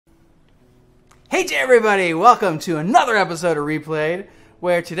AJ, everybody! Welcome to another episode of Replayed,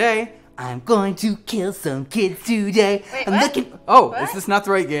 where today I'm going to kill some kids today. Wait, I'm what? looking. Oh, What? is this not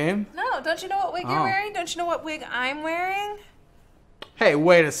the right game? No, don't you know what wig you're wearing? Don't you know what wig I'm wearing? Hey,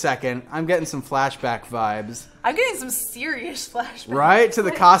 wait a second. I'm getting some flashback vibes. I'm getting some serious flashbacks. Right? To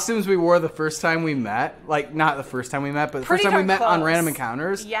the costumes we wore the first time we met. Like, not the first time we met, but the Pretty first time we darn met on close. Random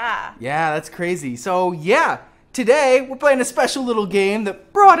Encounters. Yeah. Yeah, that's crazy. So, yeah. Today, we're playing a special little game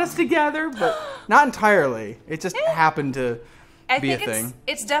that brought us together, but not entirely. It just happened to be a thing.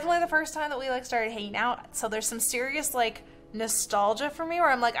 It's definitely the first time that we started hanging out. So there's some serious nostalgia for me where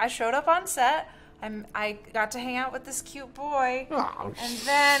I'm I showed up on set. I got to hang out with this cute boy, and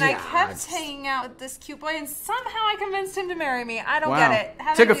then I kept hanging out with this cute boy, and somehow I convinced him to marry me. I don't get it.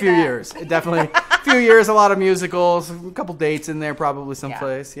 How Took did a few years. It definitely a few years, a lot of musicals, a couple dates in there, probably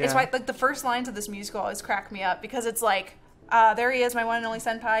someplace. Yeah. It's why the first lines of this musical always crack me up because it's there he is, my one and only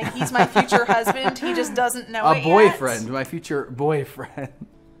senpai. He's my future husband. He just doesn't know it yet. A boyfriend, my future boyfriend.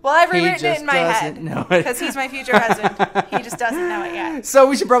 Well, I've rewritten it in my head know it. because he's my future husband. He just doesn't know it yet. So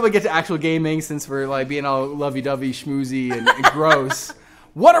we should probably get to actual gaming since we're being all lovey-dovey, schmoozy, and gross.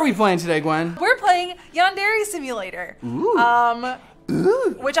 What are we playing today, Gwen? We're playing Yandere Simulator. Ooh.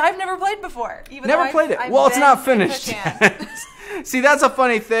 Which I've never played before. Never played it. Well, it's not finished yet. See, that's a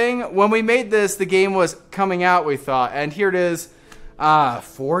funny thing. When we made this, the game was coming out, we thought, and here it is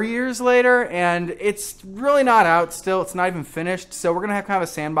 4 years later, and it's really not out still. It's not even finished, so we're going to have kind of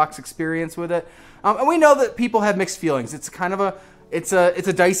a sandbox experience with it. And we know that people have mixed feelings. It's kind of it's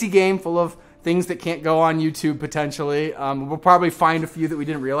a dicey game full of things that can't go on YouTube, potentially. We'll probably find a few that we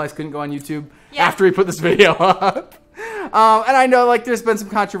didn't realize couldn't go on YouTube after we put this video up. And I know there's been some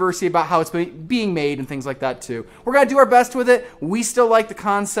controversy about how it's being made and things like that too. We're going to do our best with it. We still like the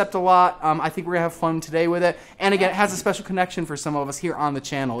concept a lot. I think we're going to have fun today with it. And again, it has a special connection for some of us here on the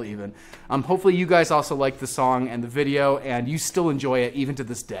channel even. Hopefully you guys also like the song and the video and you still enjoy it even to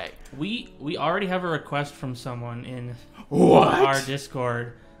this day. We already have a request from someone in our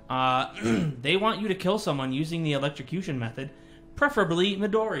Discord. They want you to kill someone using the electrocution method, preferably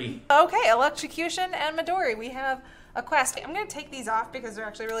Midori. Okay, electrocution and Midori. We have a quest. I'm going to take these off because they're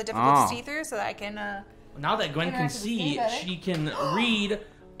actually really difficult to see through so that I can... now that Gwen can see, she can read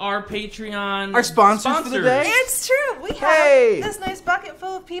our Patreon our sponsors for the day. It's true. We have this nice bucket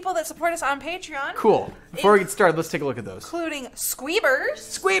full of people that support us on Patreon. Cool. Before we get started, let's take a look at those. Including Squeebers.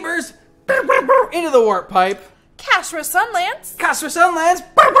 Squeebers! Into the warp pipe. Castro Sunlance. Castro Sunlands,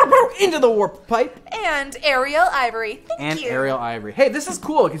 into the warp pipe. And Ariel Ivory. Thank you. Ariel Ivory. Hey, this is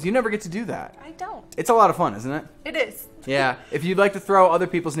cool because you never get to do that. I don't. It's a lot of fun, isn't it? It is. Yeah. If you'd like to throw other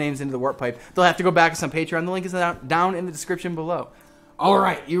people's names into the warp pipe, they'll have to go back to some Patreon. The link is down in the description below. All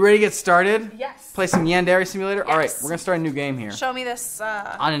right. You ready to get started? Yes. Play some Yandere Simulator? Yes. All right. We're going to start a new game here. Show me this.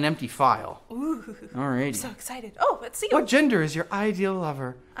 On an empty file. Ooh. Alrighty. I'm so excited. Oh, let's see. What gender is your ideal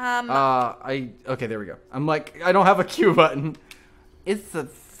lover? Okay, there we go. I don't have a Q button. It's a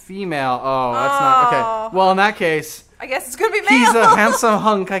female. Oh, that's not, okay. Well, in that case, I guess it's gonna be male. he's a handsome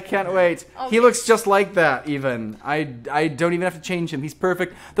hunk. I can't wait. Okay. He looks just like that, even. I don't even have to change him. He's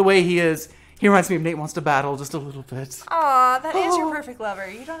perfect the way he is. He reminds me of Nate Wants to Battle just a little bit. Aw, that is your perfect lover.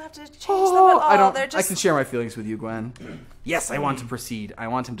 You don't have to change them at all. I can share my feelings with you, Gwen. Yes, I want to proceed. I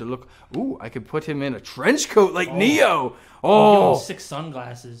want him to look... Ooh, I could put him in a trench coat like Neo. Oh, 6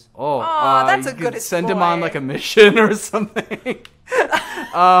 sunglasses. Oh, that's a you good could send him on a mission or something.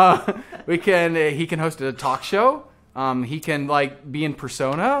 He can host a talk show. He can be in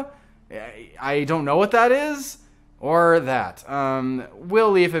Persona. I don't know what that is. Or that.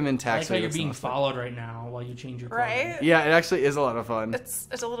 We'll leave him in I like taxi. how you're being followed right now while you change your clothes. Right? Yeah, it actually is a lot of fun. It's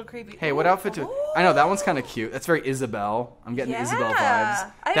a little creepy. Hey, what outfit do... I know, that one's kind of cute. That's very Isabelle. I'm getting the Isabelle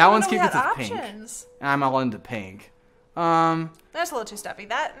vibes. I That one's cute because because it's pink. I'm all into pink. That's a little too stuffy.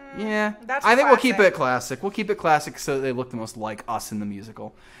 Yeah. That's I think we'll keep classic. it classic. We'll keep it classic so they look the most like us in the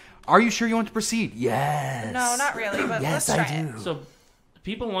musical. Are you sure you want to proceed? Yes. No, not really, but yes, let's try I do. it. So,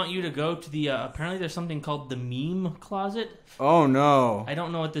 people want you to go to the, apparently there's something called the meme closet. Oh, no. I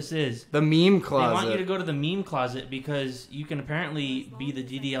don't know what this is. The meme closet. They want you to go to the meme closet because you can apparently be the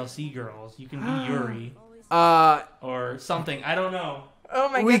DDLC girls. You can be Yuri. Or something. I don't know. Oh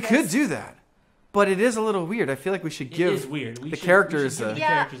my We goodness. could do that. But it is a little weird. I feel like we should give It is weird. the characters... we should give the Yeah,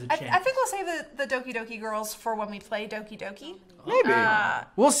 characters a chance. I think we'll save the Doki Doki girls for when we play Doki Doki. Maybe.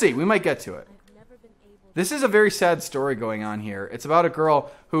 We'll see. We might get to it. This is a very sad story going on here. It's about a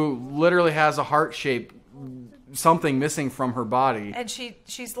girl who literally has a heart-shaped something missing from her body. And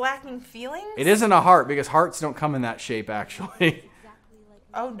she's lacking feelings? It isn't a heart because hearts don't come in that shape, actually.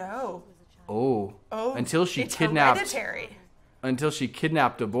 Oh, no. Oh. Oh. Until she it's kidnapped... hereditary. Until she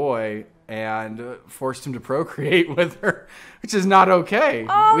kidnapped a boy and forced him to procreate with her, which is not okay.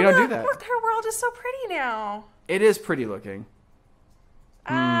 Oh, we don't do that. Look, her world is so pretty now. It is pretty looking.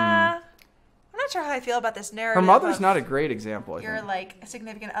 I'm not sure how I feel about this narrative. Her mother's not a great example, I You're think. like a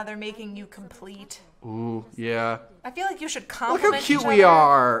significant other making you complete. Ooh, yeah. I feel like you should Look compliment how cute each we other.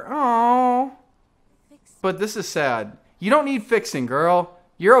 are. Oh. But this is sad. You don't need fixing, girl.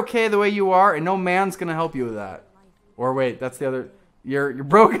 You're okay the way you are, and no man's going to help you with that. Or wait, that's the other... You're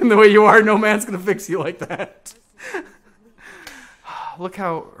broken the way you are, no man's going to fix you like that. Look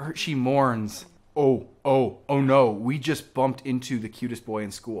how she mourns. Oh no. We just bumped into the cutest boy in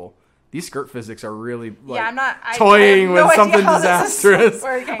school. These skirt physics are really toying with something disastrous.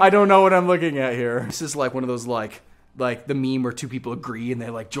 I don't know what I'm looking at here. This is like one of those like the meme where two people agree and they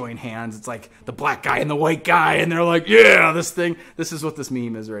like join hands. It's like the black guy and the white guy, and they're like, yeah, this is what this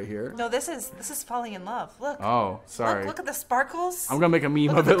meme is right here. No, this is falling in love. Look. Oh, sorry. Look at the sparkles. I'm gonna make a meme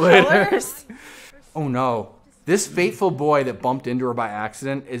Look of at it the later. colors. Oh no. This fateful boy that bumped into her by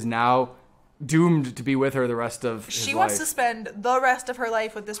accident is now doomed to be with her the rest of his life. She wants to spend the rest of her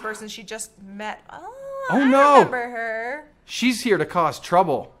life with this person she just met. Oh no. I remember her. She's here to cause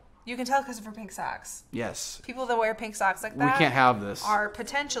trouble. You can tell because of her pink socks. Yes. People that wear pink socks like that We can't have this. are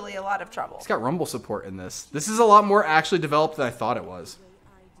potentially a lot of trouble. It's got rumble support in this. This is a lot more actually developed than I thought it was.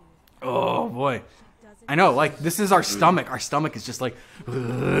 Oh boy. I know, like this is our stomach. Our stomach is just like he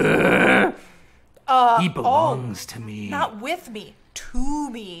belongs to me. Not with me. To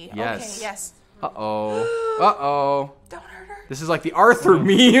me. Yes. Okay, yes. Uh-oh. Don't hurt her. This is like the Arthur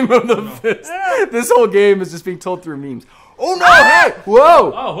meme of the fist. This whole game is just being told through memes. Oh no! Hey!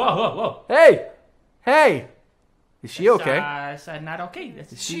 Whoa! Oh, whoa. Hey! Is she okay? That's not okay.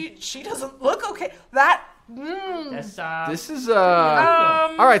 She doesn't look okay. That. That's, This is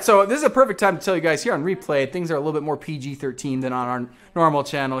all right. So this is a perfect time to tell you guys here on Replay, things are a little bit more PG-13 than on our normal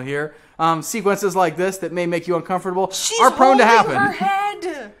channel here. Sequences like this that may make you uncomfortable are prone to happen. Her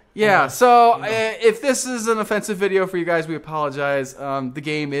head. Yeah. So if this is an offensive video for you guys, we apologize. The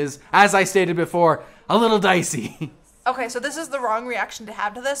game is, as I stated before, a little dicey. Okay, so this is the wrong reaction to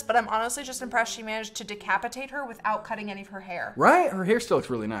have to this, but I'm honestly just impressed she managed to decapitate her without cutting any of her hair. Right? Her hair still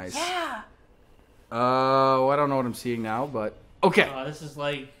looks really nice. Yeah. I don't know what I'm seeing now, but okay. This is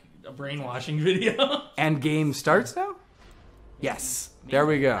like a brainwashing video. And game starts now? Yes. There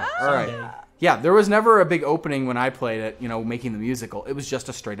we go. Ah. All right. Yeah, there was never a big opening when I played it, making the musical. It was just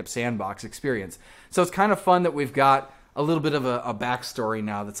a straight up sandbox experience. So it's kind of fun that we've got a little bit of a backstory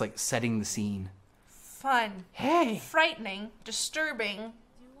now that's like setting the scene. Fun. Hey. Frightening. Disturbing.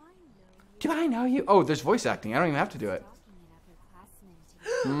 Do I know you? Oh, there's voice acting. I don't even have to do it.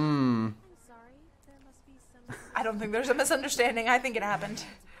 I don't think there's a misunderstanding. I think it happened.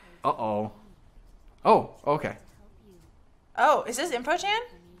 Uh-oh. Oh, okay. Oh, is this Info-chan?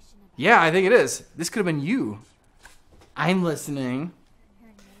 Yeah, I think it is. This could have been you. I'm listening.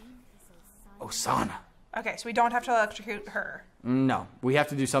 Osana. Okay, so we don't have to electrocute her. No, we have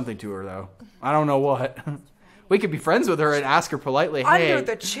to do something to her, though. I don't know what. We could be friends with her and ask her politely, hey. Under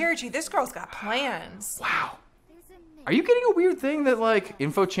the cherry tree, this girl's got plans. Wow. Are you getting a weird thing that, like,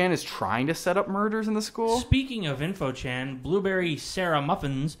 Info-chan is trying to set up murders in the school? Speaking of Info-chan, Blueberry Sarah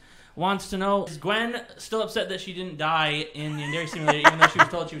Muffins wants to know, is Gwen still upset that she didn't die in Yandere Simulator, even though she was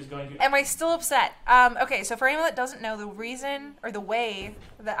told she was going to? Am I still upset? Okay, so for anyone that doesn't know, the reason or the way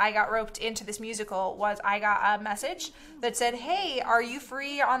that I got roped into this musical was I got a message that said, hey, are you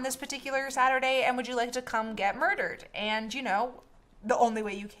free on this particular Saturday and would you like to come get murdered? And, the only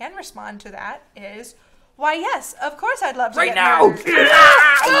way you can respond to that is, why, yes, of course I'd love to get murdered.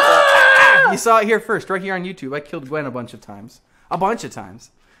 You saw it here first, right here on YouTube. I killed Gwen a bunch of times.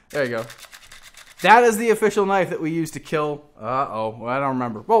 There you go. That is the official knife that we use to kill... well, I don't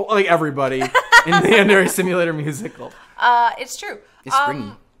remember. Well, like everybody in the Yandere Simulator musical. It's true. It's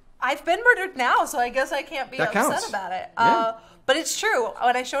springy. I've been murdered now, so I guess I can't be upset about it. Yeah. But it's true.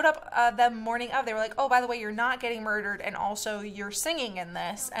 When I showed up the morning of, they were like, oh, by the way, you're not getting murdered, and also you're singing in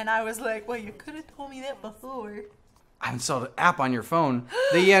this. And I was like, well, you could have told me that before. I installed an app on your phone.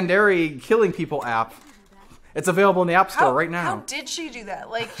 The Yandere Killing People app. It's available in the App Store right now. How did she do that?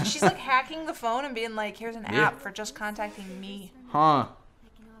 Like, she's like hacking the phone and being like, here's an app for just contacting me. Huh.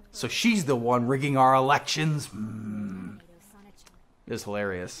 So she's the one rigging our elections? It is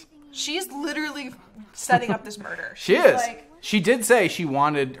hilarious. She's literally setting up this murder. She is. She did say she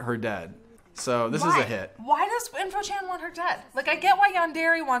wanted her dead. So this is a hit. Why does Info-chan want her dead? Like, I get why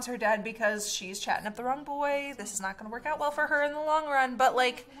Yandere wants her dead because she's chatting up the wrong boy. This is not going to work out well for her in the long run. But,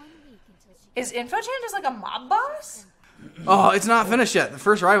 like... Is Info-chan just like a mob boss? Oh, it's not finished yet. The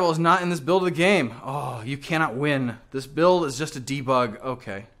first rival is not in this build of the game. Oh, you cannot win. This build is just a debug.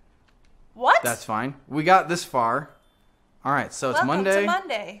 Okay. What? That's fine. We got this far. All right, so it's Welcome Monday. to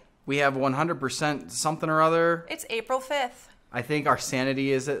Monday. We have 100% something or other. It's April 5th. I think our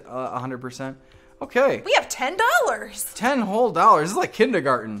sanity is at 100%. Okay. We have $10. $10 whole. This is like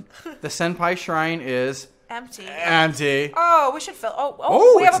kindergarten. The Senpai shrine is empty. Empty. Oh, we should fill.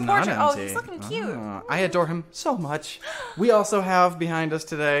 Oh, we have a portrait. Not empty. Oh, he's looking cute. I adore him so much. We also have behind us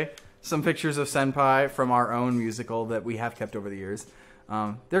today some pictures of Senpai from our own musical that we have kept over the years.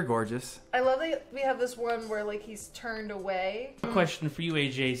 They're gorgeous. I love that we have this one where like he's turned away. A question for you,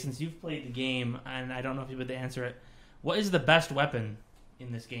 AJ, since you've played the game, and I don't know if you'll be able to answer it. What is the best weapon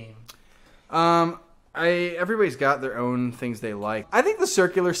in this game? Everybody's got their own things they like. I think the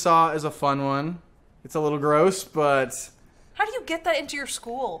circular saw is a fun one. It's a little gross, but how do you get that into your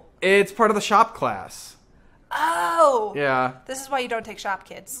school? It's part of the shop class. Oh. Yeah. This is why you don't take shop,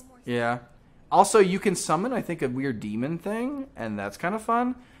 kids. Yeah. Also, you can summon, I think, a weird demon thing, and that's kind of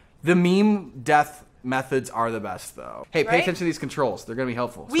fun. The meme death methods are the best, though. Hey, pay attention to these controls. They're going to be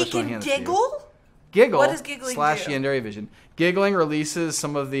helpful. We can giggle? Giggle. What does giggling do? Yandere vision. Giggling releases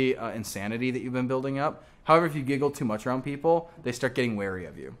some of the insanity that you've been building up. However, if you giggle too much around people, they start getting wary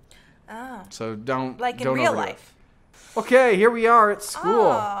of you. Oh. So don't like in don't real life. Okay, here we are at school.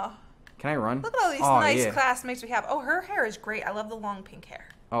 Oh. Can I run? Look at all these nice classmates we have. Oh, her hair is great. I love the long pink hair.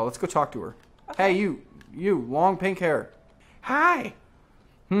 Oh, let's go talk to her. Okay. Hey, you, long pink hair. Hi.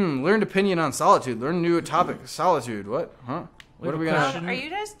 Learned opinion on solitude. Learn new topic. Solitude. What? Huh? What are we gonna? Are you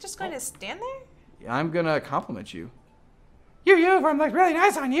guys just going to stand there? I'm gonna compliment you. Your uniform looks really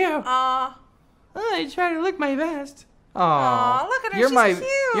nice on you. Aw. I try to look my best. Aw, look at her. She's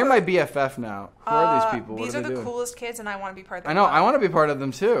cute. You're my BFF now. Who are these people? These are the coolest kids, and I want to be part of them. I know. I want to be part of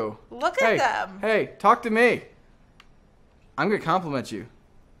them too. Look at them. Hey, talk to me. I'm gonna compliment you.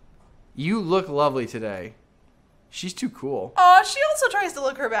 You look lovely today. She's too cool. Oh, she also tries to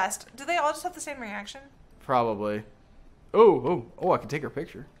look her best. Do they all just have the same reaction? Probably. Oh, I can take her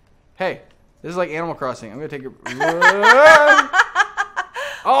picture. Hey, this is like Animal Crossing. I'm gonna take her.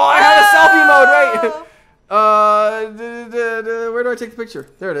 Oh, I had a selfie mode. Right. Where do I take the picture?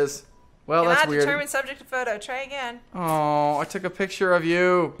 There it is. Well, that's weird. Determined subject to photo. Try again. Oh, I took a picture of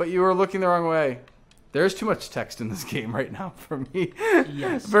you, but you were looking the wrong way. There's too much text in this game right now for me.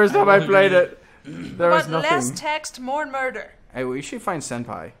 Yes. First time I played it, there was nothing. Less text, more murder. Hey, we should find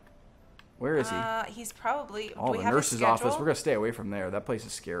Senpai. Where is he? He's probably. Oh, the nurse's office. We're gonna stay away from there. That place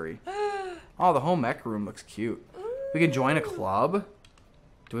is scary. Oh, the home ec room looks cute. We can join a club.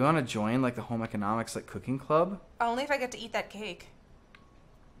 Do we want to join like the home economics like cooking club? Only if I get to eat that cake.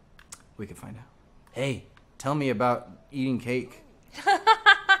 We could find out. Hey, tell me about eating cake.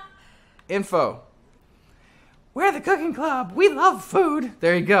 Info. We're the cooking club. We love food.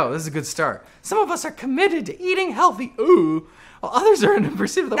 There you go. This is a good start. Some of us are committed to eating healthy. Ooh. While others are in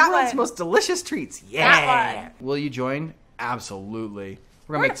pursuit of the world's most delicious treats. Yeah. That one. Will you join? Absolutely.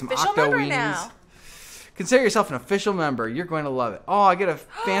 We're going to make some official octo member weenies. now. Consider yourself an official member. You're going to love it. Oh, I get a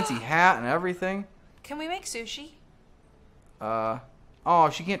fancy hat and everything. Can we make sushi? Oh,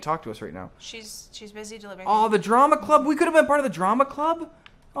 she can't talk to us right now. She's busy delivering. Oh, the drama club. We could have been part of the drama club.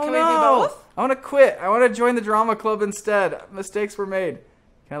 Oh, Can no. we do both? I want to quit. I want to join the drama club instead. Mistakes were made.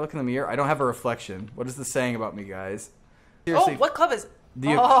 Can I look in the mirror? I don't have a reflection. What is this saying about me, guys? Seriously. Oh, what club is it?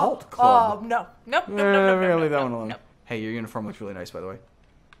 The occult club. Oh, no. Nope. We're going to leave that one alone. Nope. Hey, your uniform looks really nice, by the way.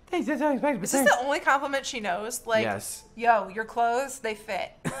 Is this the only compliment she knows? Like, yes. Yo, your clothes, they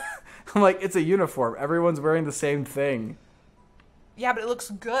fit. I'm like, it's a uniform. Everyone's wearing the same thing. Yeah, but it looks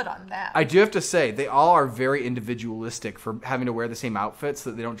good on them. I do have to say, they all are very individualistic for having to wear the same outfits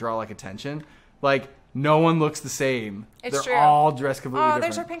so that they don't draw, like, attention. Like, no one looks the same. They're true. All dressed completely different. Oh,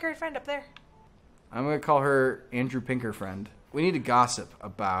 there's our pink-haired friend up there. I'm going to call her Andrew Pinker Friend. We need to gossip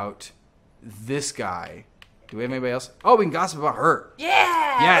about this guy. Do we have anybody else? Oh, we can gossip about her.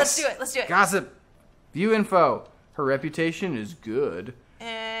 Yeah! Yes! Let's do it. Gossip. View info. Her reputation is good.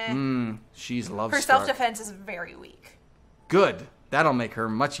 She's love-struck. Her self-defense is very weak. Good. That'll make her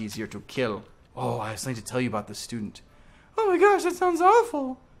much easier to kill. Oh, I have something to tell you about this student. Oh my gosh, that sounds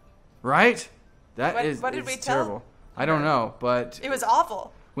awful. Right? What did we terrible. Tell? I don't know, but... It was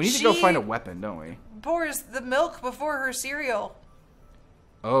awful. We need to go find a weapon, don't we? Pours the milk before her cereal.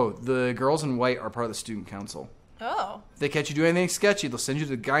 Oh, the girls in white are part of the student council. Oh. If they catch you doing anything sketchy, they'll send you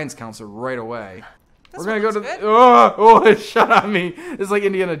to the guidance counselor right away. We're going to go to... Oh, it shot on me. It's like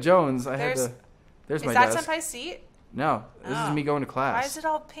Indiana Jones. There's my desk. Is that Senpai's seat? No, this is me going to class. Why is it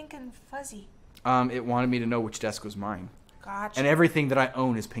all pink and fuzzy? It wanted me to know which desk was mine. Gotcha. And everything that I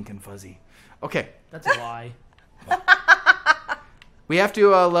own is pink and fuzzy. Okay. That's a lie. We have to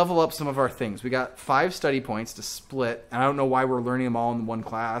level up some of our things. We got 5 study points to split. And I don't know why we're learning them all in one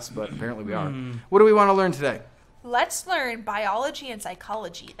class, but apparently we are. What do we want to learn today? Let's learn biology and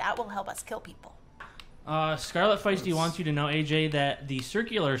psychology. That will help us kill people. Scarlet Feisty wants you to know, AJ, that the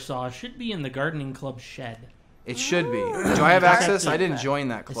circular saw should be in the gardening club shed. It should be. Do I have access? I didn't join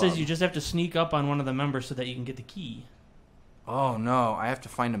that club. It says you just have to sneak up on one of the members so that you can get the key. Oh, no. I have to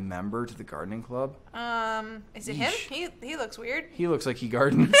find a member to the gardening club? Is it him? He looks weird. He looks like he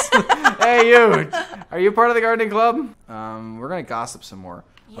gardens. Hey, you! Are you part of the gardening club? We're going to gossip some more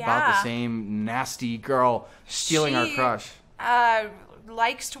about the same nasty girl stealing our crush.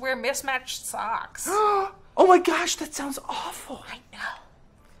 Likes to wear mismatched socks. Oh my gosh, that sounds awful. I know.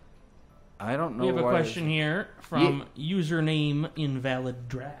 I don't know. We have a question here from username Invalid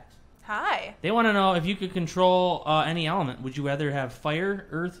Drat. Hi. They want to know if you could control any element. Would you rather have fire,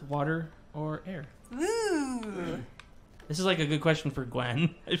 earth, water, or air? Ooh. This is like a good question for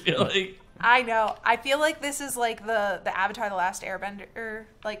Gwen, I feel like. I know. I feel like this is like the Avatar The Last Airbender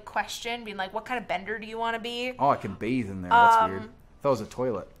like question, being like, what kind of bender do you want to be? Oh, I can bathe in there. That's weird. I thought it was a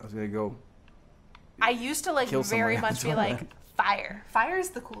toilet. I was going to go. I used to like very much be like, fire. Fire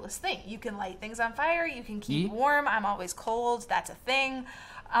is the coolest thing. You can light things on fire. You can keep warm. I'm always cold. That's a thing.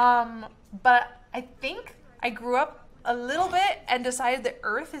 But I think I grew up a little bit and decided that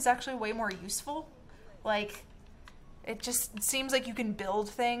earth is actually way more useful. Like, it just seems like you can build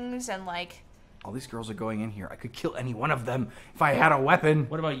things and like... All these girls are going in here. I could kill any one of them if I had a weapon.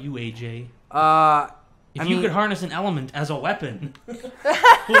 What about you, AJ? If you could harness an element as a weapon,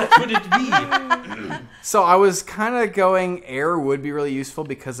 what would it be? So I was kind of going air would be really useful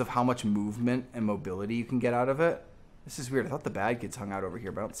because of how much movement and mobility you can get out of it. This is weird. I thought the bad kids hung out over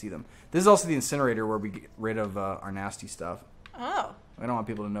here, but I don't see them. This is also the incinerator where we get rid of our nasty stuff. Oh. I don't want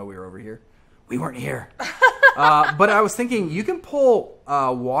people to know we were over here. We weren't here. But I was thinking you can pull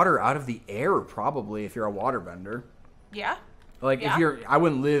water out of the air probably if you're a waterbender. Yeah. Like if you're, I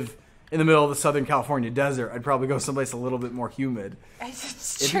wouldn't live in the middle of the Southern California desert. I'd probably go someplace a little bit more humid.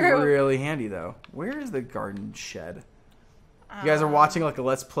 It's It'd true. be really handy though. Where is the garden shed? You guys are watching like a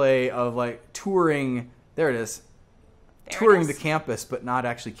let's play of like touring. There it is. Touring the campus, but not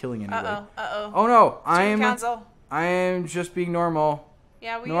actually killing anybody. Oh no, I am just being normal.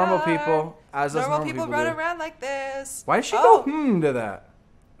 Yeah, we normal are. People, as us normal people run around like this. Why did she go to that?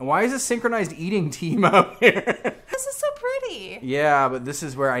 And why is a synchronized eating team out here? This is so pretty. Yeah, but this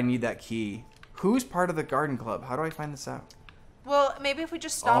is where I need that key. Who's part of the garden club? How do I find this out? Well, maybe if we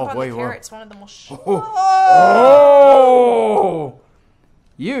just stomp on the carrots, one of them will show. Oh!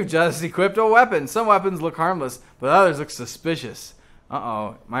 You've just equipped a weapon. Some weapons look harmless, but others look suspicious.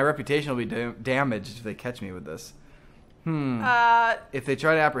 Uh-oh. My reputation will be damaged if they catch me with this. If they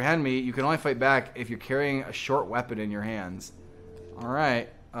try to apprehend me, you can only fight back if you're carrying a short weapon in your hands. All right.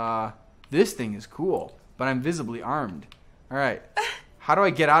 This thing is cool, but I'm visibly armed. All right. How do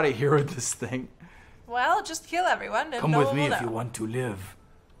I get out of here with this thing? Well, just kill everyone. And Come with me if you want to live,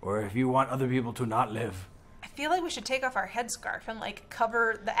 or if you want other people to not live. I feel like we should take off our headscarf and like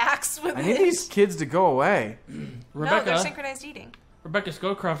cover the axe with it. I need these kids to go away. Rebecca, no, they're synchronized eating. Rebecca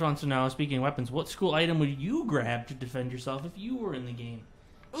Scowcroft wants to know, speaking of weapons, what school item would you grab to defend yourself if you were in the game?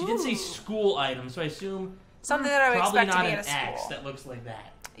 She didn't say school item, so I assume something that I would expect to be in a school. Probably not an axe that looks like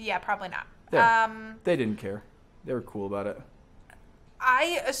that. Yeah, probably not. They didn't care. They were cool about it.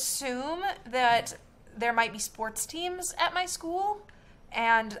 I assume that there might be sports teams at my school,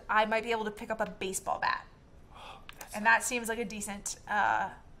 and I might be able to pick up a baseball bat. And that seems like a decent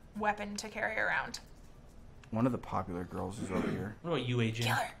weapon to carry around. One of the popular girls is over here. What about you, AJ?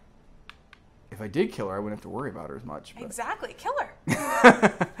 Kill her. If I did kill her, I wouldn't have to worry about her as much. But... Exactly. Kill her.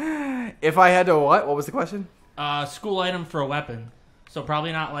 If I had to what? What was the question? School item for a weapon. So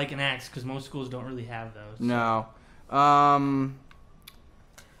probably not like an axe, because most schools don't really have those. So. No.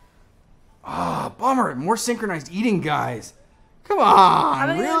 Bummer. More synchronized eating guys. Come on. How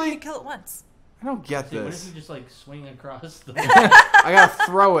many really? can you kill at once? I don't get this. What if you just like swing across the... I gotta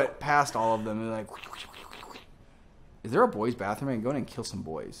throw it past all of them. They're like... Is there a boys' bathroom? I can go in and kill some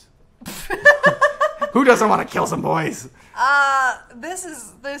boys. Who doesn't want to kill some boys? This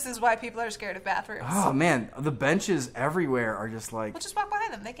is why people are scared of bathrooms. Oh man, the benches everywhere are just like... We'll just walk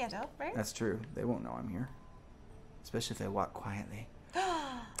behind them. They can't tell, right? That's true. They won't know I'm here. Especially if they walk quietly.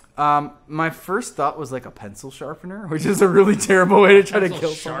 My first thought was like a pencil sharpener, which is a really terrible way to try to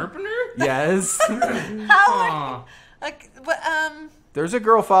kill someone. Sharpener? Yes. How? Like, what, There's a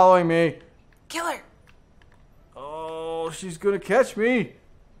girl following me. Kill her. Oh, she's gonna catch me.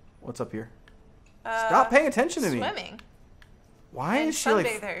 What's up here? Stop paying attention to me. Swimming. Why and is she like...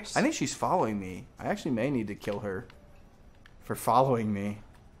 sunbathers. I think she's following me. I actually may need to kill her for following me.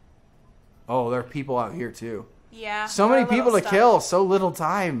 Oh, there are people out here too. Yeah. So many people to kill, so little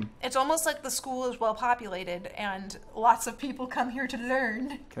time. It's almost like the school is well populated and lots of people come here to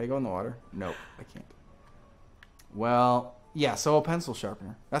learn. Can I go in the water? Nope, I can't. Well, yeah, so a pencil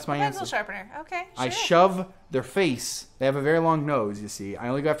sharpener. That's my answer. Pencil sharpener. Okay, sure. I shove their face. They have a very long nose, you see. I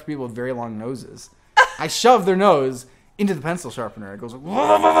only go after people with very long noses. I shove their nose into the pencil sharpener. It goes,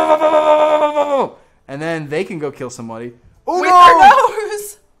 and then they can go kill somebody. Oh, with no! their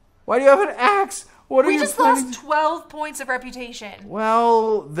nose! Why do you have an axe? What are we you just planning? lost 12 points of reputation.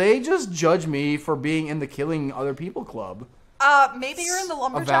 Well, they just judge me for being in the killing other people club. Maybe you're in the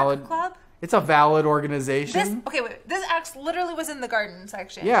lumberjack club? It's a valid organization. Wait. This axe literally was in the garden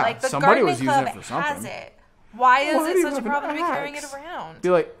section. Yeah, like the somebody was gardening using club it for something. has it. Why is Why do it you such a have an problem to be carrying it axe? around? Be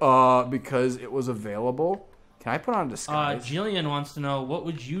like, because it was available. Can I put on a disguise? Jillian wants to know, what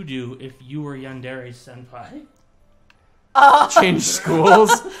would you do if you were Yandere's senpai? Change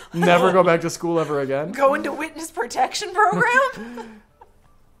schools. Never go back to school ever again. Go into witness protection program?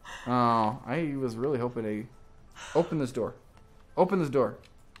 Oh, I was really hoping to open this door. Open this door.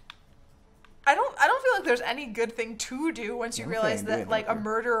 I don't feel like there's any good thing to do once you realize that like a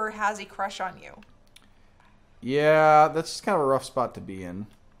murderer has a crush on you. Yeah, that's just kind of a rough spot to be in.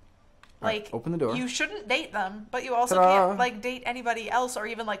 Like, right, open the door. You shouldn't date them, but you also can't like date anybody else or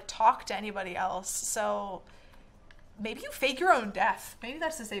even like talk to anybody else. So maybe you fake your own death. Maybe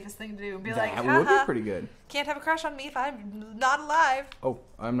that's the safest thing to do. And be like, that would be pretty good. Can't have a crush on me if I'm not alive. Oh,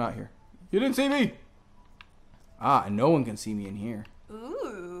 I'm not here. You didn't see me. And no one can see me in here.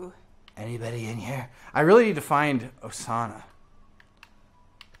 Ooh. Anybody in here? I really need to find Osana.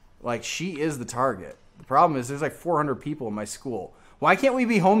 Like, she is the target. The problem is there's like 400 people in my school. Why can't we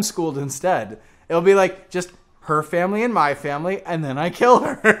be homeschooled instead? It'll be like just her family and my family, and then I kill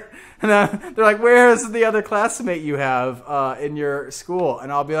her. And then they're like, where's the other classmate you have in your school?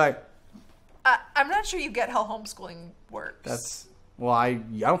 And I'll be like... I'm not sure you get how homeschooling works. I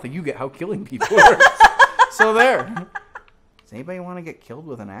don't think you get how killing people works. So there. Does anybody want to get killed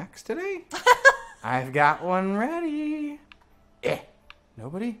with an axe today? I've got one ready.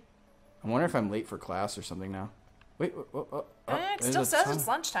 Nobody? I wonder if I'm late for class or something now. Wait. It still says it's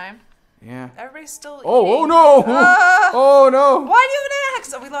lunchtime. Yeah. Everybody's still eating. Oh no! Oh no! Why do you have an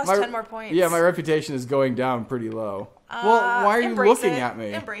axe? Oh, we lost 10 more points. Yeah, my reputation is going down pretty low. Well, why are you looking at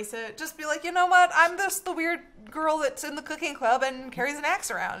me? Embrace it. Just be like, you know what? I'm just the weird girl that's in the cooking club and carries an axe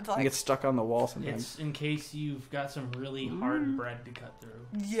around. Like, I get stuck on the wall sometimes. It's in case you've got some really hard bread to cut through.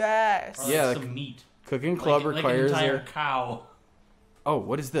 Yes. Or like some meat. Cooking club requires like an entire cow. Oh,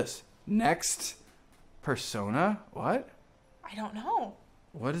 what is this? Next persona? What? I don't know.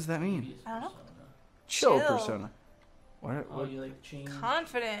 What does that mean? I don't know. Chill persona. What? Oh, you like change?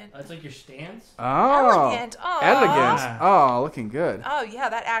 Confident. That's like your stance? Oh. Elegant. Oh. Elegant. Oh, looking good. Oh, yeah,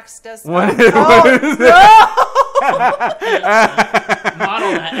 that axe does. What is no!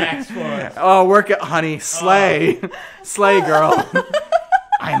 Model that axe for us. Oh, work it, honey. Slay. Slay, girl.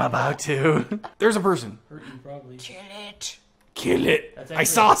 I'm about to. There's a person. Hurt you, probably. Kill it. Kill it. I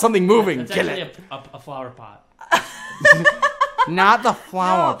saw something moving. That's Kill actually it. a flower pot. Not the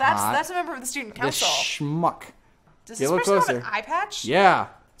flower No, pot. that's a member of the student council. The schmuck. Does Get this a little person closer. have an eye patch? Yeah.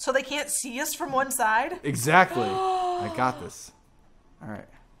 So they can't see us from one side? Exactly. I got this. All right.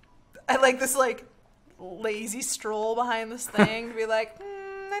 I like this, like, lazy stroll behind this thing to be like,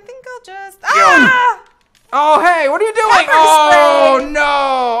 I think I'll just... Ah! Oh, hey, what are you doing? Pepper Oh, spray!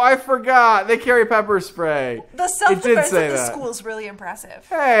 no. I forgot. They carry pepper spray. The self-defense say of the that. school is really impressive.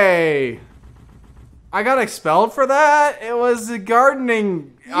 Hey. I got expelled for that. It was a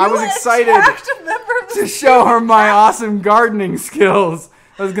gardening. I was excited A member of the to show her my awesome gardening skills.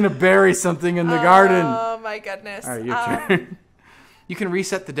 I was going to bury something in the garden. Oh, my goodness. All right, your turn. You can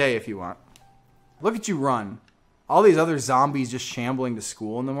reset the day if you want. Look at you run. All these other zombies just shambling to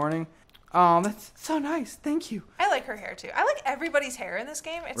school in the morning. Oh, that's so nice. Thank you. I like her hair, too. I like everybody's hair in this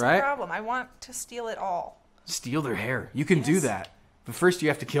game. It's Right? a problem. I want to steal it all. Steal their hair. You can do that. But first you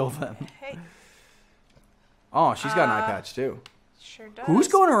have to kill them. Hey. Oh, she's got an eye patch, too. Sure does. Who's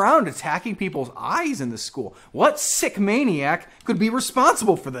going around attacking people's eyes in this school? What sick maniac could be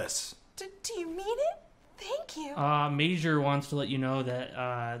responsible for this? Do you mean it? Thank you. Major wants to let you know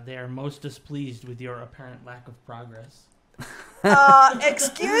that they are most displeased with your apparent lack of progress.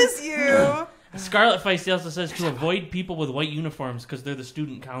 Excuse you. Scarlet Feisty also says to avoid people with white uniforms because they're the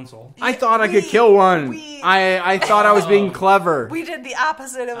student council. I thought I could kill one. I thought I was being clever. We did the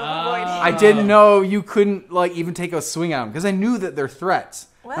opposite of avoiding. I didn't know you couldn't like even take a swing at them because I knew that they're threats.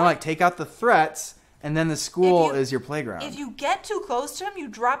 What? I'm like, take out the threats, and then the school is your playground. If you get too close to him, you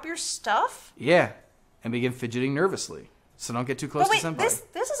drop your stuff? Yeah, and begin fidgeting nervously. So don't get too close to Senpai.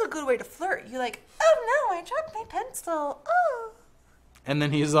 This is a good way to flirt. You're like, oh no, I dropped my pencil. Oh. And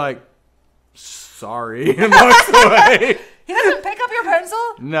then he's like, sorry, and walks away. He doesn't pick up your pencil?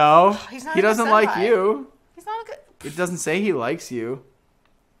 No. He's not he doesn't like you. He's not a good... It doesn't say he likes you.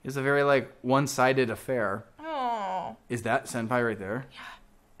 It's a very, like, one-sided affair. Oh. Is that Senpai right there?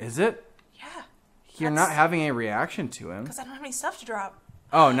 Yeah. Is it? Yeah. You're not having a reaction to him. Because I don't have any stuff to drop.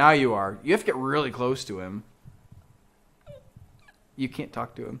 Oh, now you are. You have to get really close to him. You can't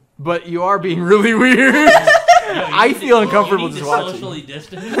talk to him. But you are being really weird. I feel uncomfortable just watching. Socially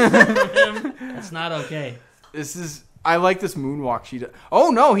distance from him. That's not okay. I like this moonwalk she does. Oh,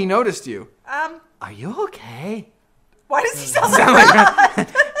 no, he noticed you. Are you okay? Why does he sound like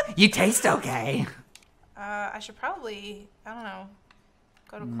that? You taste okay. I should probably, I don't know,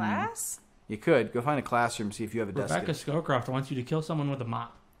 go to class? You could. Go find a classroom, see if you have a desk. Rebecca Scowcroft wants you to kill someone with a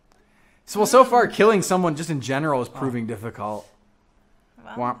mop. So far, killing someone just in general is proving difficult.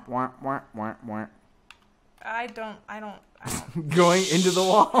 Well, Wah. I don't. Going into the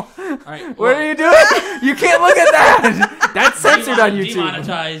wall. All right, What are you doing? You can't look at that. That's censored on YouTube.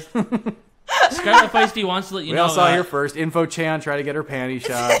 Demonetized. Scarlet Feisty wants to let you know. We all saw here first. Info-chan try to get her panty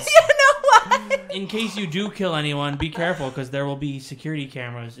shots. You know what? In case you do kill anyone, be careful because there will be security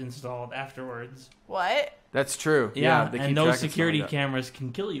cameras installed afterwards. What? That's true. Yeah, they keep and those track of security stuff like that. cameras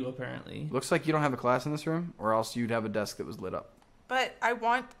can kill you, apparently. Looks like you don't have a class in this room, or else you'd have a desk that was lit up. But I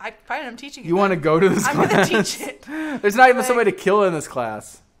plan on teaching it. You want to go to this I'm class? going to teach it. There's not even somebody to kill in this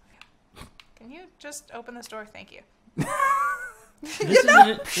class. Can you just open this door? Thank you. This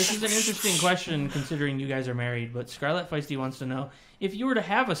is an interesting question considering you guys are married, but Scarlet Feisty wants to know, if you were to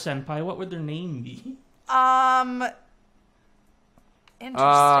have a senpai, what would their name be?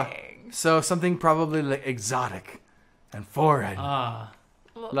 Interesting. So something probably like exotic and foreign.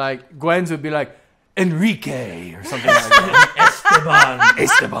 Like Gwen's would be like Enrique or something like that.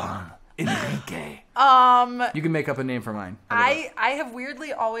 Esteban. Enrique. You can make up a name for mine. I have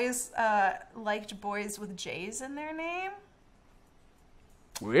weirdly always liked boys with J's in their name.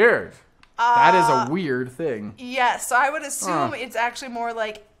 Weird. That is a weird thing. Yeah, so I would assume it's actually more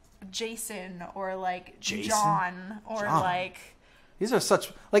like Jason or like John or like... These are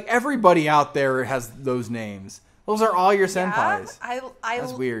such... Like, everybody out there has those names. Those are all your senpais.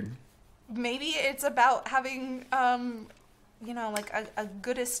 That's weird. Maybe it's about having, like a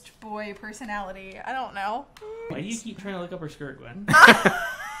goodest boy personality. I don't know. Why do you keep trying to look up her skirt, Gwen?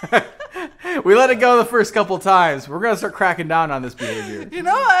 We let it go the first couple times. We're going to start cracking down on this behavior. You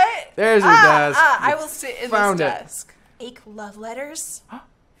know what? There's your desk. I will sit in this desk. It. Fake love letters.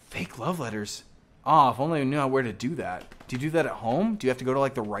 Fake love letters. Oh, if only I knew where to do that. Do you do that at home? Do you have to go to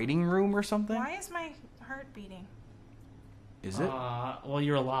like the writing room or something? Why is my heart beating? Is it? Well,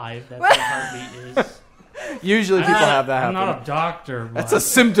 you're alive. That's what a heartbeat is. Usually people have that happen. I'm not a doctor. But... That's a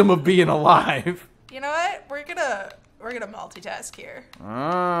symptom of being alive. You know what? We're gonna multitask here.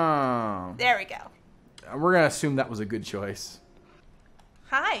 Oh. There we go. We're gonna assume that was a good choice.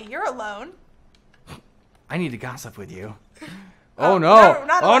 Hi, you're alone. I need to gossip with you. Oh no!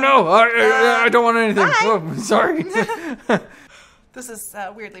 No! I don't want anything. Oh, sorry. This is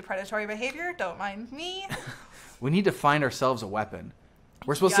weirdly predatory behavior. Don't mind me. We need to find ourselves a weapon.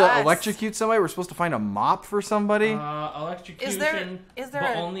 We're supposed to electrocute somebody. We're supposed to find a mop for somebody. Electrocution,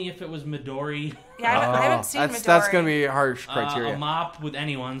 but only if it was Midori. Yeah, I haven't seen Midori. That's going to be a harsh criteria. A mop with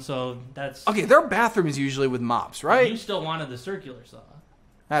anyone, so that's... Okay, there are bathrooms usually with mops, right? You still wanted the circular saw.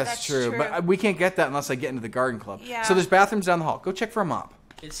 That's true, but we can't get that unless I get into the garden club. Yeah. So there's bathrooms down the hall. Go check for a mop.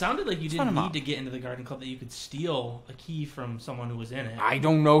 It sounded like you didn't need to get into the garden club, that you could steal a key from someone who was in it. I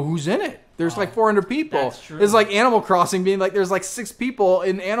don't know who's in it. There's like 400 people. That's true. It's like Animal Crossing being like there's like 6 people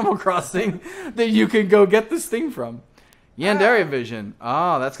in Animal Crossing that you can go get this thing from. Yandere Vision.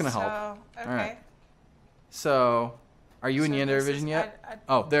 Oh, that's going to help. Okay. All right. So, are you in Yandere Vision yet?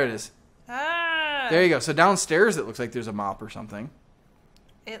 Oh, there it is. There you go. So downstairs it looks like there's a mop or something.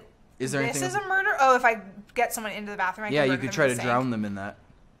 Is there anything? This is a murder? Oh, if I get someone into the bathroom, I can you could try to drown them in that.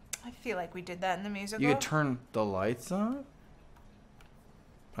 I feel like we did that in the musical. You could turn the lights on?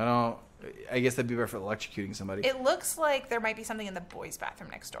 I guess that'd be better for electrocuting somebody. It looks like there might be something in the boys'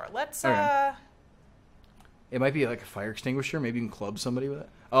 bathroom next door. Let's, It might be like a fire extinguisher. Maybe you can club somebody with it.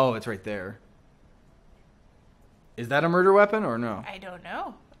 Oh, it's right there. Is that a murder weapon or no? I don't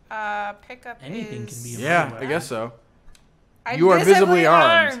know. Pickup Anything is... can be a murder Yeah, weapon. I guess so. You are visibly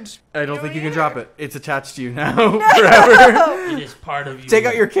armed. I don't think you can drop it. It's attached to you now forever. It is part of you. Take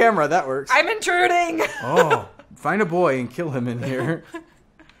out your camera. That works. I'm intruding. Oh, find a boy and kill him in here.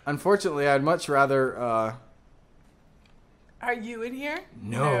 Unfortunately, I'd much rather Are you in here?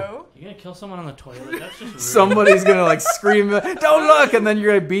 No. You're gonna kill someone on the toilet? That's just rude. Somebody's gonna like scream, "Don't look!" and then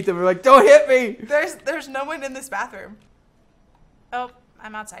you're gonna beat them. We're like, "Don't hit me!" There's no one in this bathroom. Oh,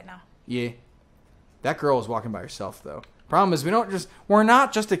 I'm outside now. Yeah. That girl is walking by herself though. Problem is, we're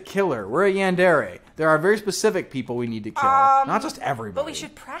not just a killer. We're a yandere. There are very specific people we need to kill, not just everybody. But we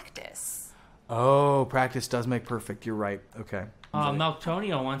should practice. Oh, practice does make perfect. You're right. Okay.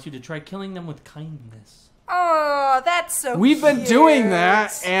 Maltonio wants you to try killing them with kindness. Oh, that's so We've been doing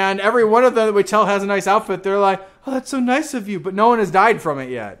that, and every one of them that we tell has a nice outfit. They're like, "Oh, that's so nice of you," but no one has died from it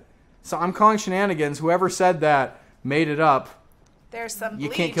yet. So I'm calling shenanigans. Whoever said that made it up. There's some bleach. You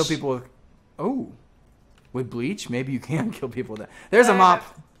can't kill people with... Oh. With bleach? Maybe you can kill people with that. There's a mop.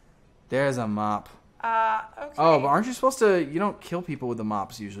 There's a mop. Okay. Oh, but aren't you supposed to... You don't kill people with the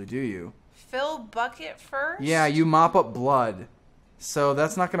mops usually, do you? Fill bucket first? Yeah, you mop up blood. So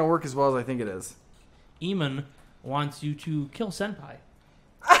that's not going to work as well as I think it is. Eamon wants you to kill Senpai.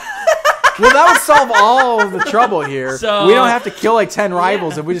 Well, that would solve all of the trouble here. So, we don't have to kill like 10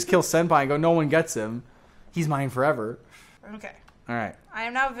 rivals if we just kill Senpai and go, no one gets him. He's mine forever. Okay. All right. I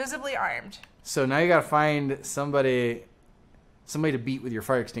am now visibly armed. So now you got to find somebody to beat with your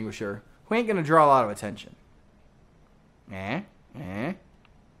fire extinguisher who ain't going to draw a lot of attention.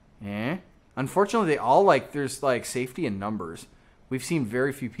 Unfortunately, they all there's like safety in numbers. We've seen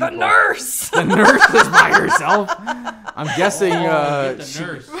very few people. The nurse! The nurse is by herself. I'm guessing nurse.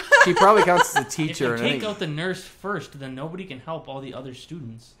 she probably counts as a teacher. If you take out the nurse first, then nobody can help all the other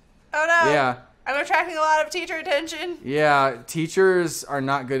students. Oh no. Yeah. I'm attracting a lot of teacher attention. Yeah, teachers are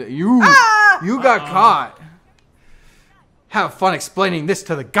not good at you. You got caught. Have fun explaining this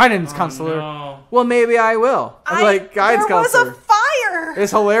to the guidance counselor. No. Well, maybe I will. Guidance counselor. There was a fire.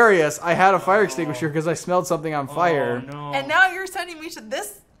 It's hilarious. I had a fire extinguisher because I smelled something on fire. Oh, no. And now you're sending me to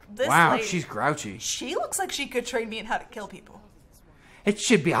this Wow, lady. she's grouchy. She looks like she could train me in how to kill people. It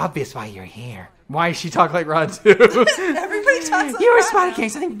should be obvious why you're here. Why does she talk like Rod too? Everybody talks like You were Rod spotted now. carrying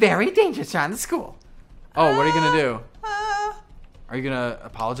something very dangerous around the school. Oh, what are you gonna do? Are you gonna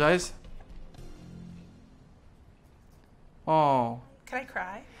apologize? Oh. Can I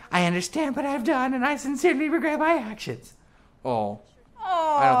cry? I understand what I've done, and I sincerely regret my actions. Oh.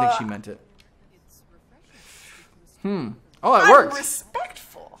 Oh. I don't think she meant it. Oh, it worked. I'm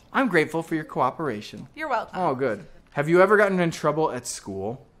respectful. I'm grateful for your cooperation. You're welcome. Oh, good. Have you ever gotten in trouble at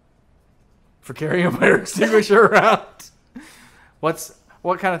school for carrying a fire extinguisher around?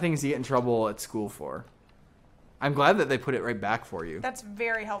 What kind of things do you get in trouble at school for? I'm glad that they put it right back for you. That's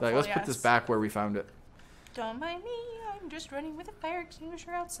very helpful. Let's put this back where we found it. Don't mind me. I'm just running with a fire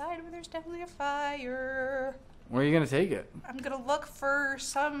extinguisher outside where there's definitely a fire. Where are you gonna take it? I'm gonna look for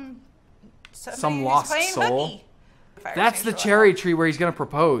some lost playing soul. hooky. That's the cherry tree where he's gonna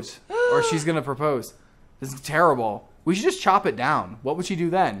propose, or she's gonna propose. This is terrible. We should just chop it down. What would she do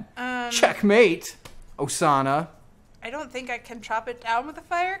then? Checkmate, Osana. I don't think I can chop it down with a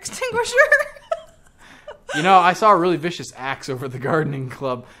fire extinguisher. You know, I saw a really vicious axe over the gardening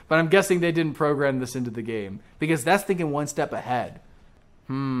club, but I'm guessing they didn't program this into the game because that's thinking one step ahead.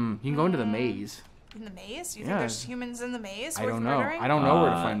 You can go into the maze. In the maze? You think there's humans in the maze? I don't know. Murdering? I don't know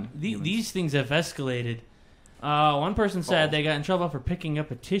where to find these things have escalated. One person said they got in trouble for picking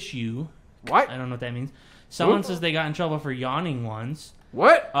up a tissue. What? I don't know what that means. Someone says they got in trouble for yawning once.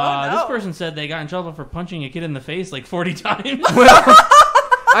 What? This person said they got in trouble for punching a kid in the face like 40 times. Well,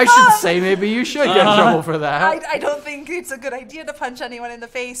 I should say maybe you should get in trouble for that. I don't think it's a good idea to punch anyone in the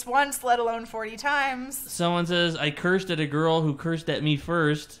face once, let alone 40 times. Someone says, I cursed at a girl who cursed at me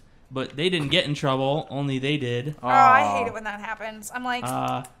first, but they didn't get in trouble, only they did. Oh, I hate it when that happens. I'm like...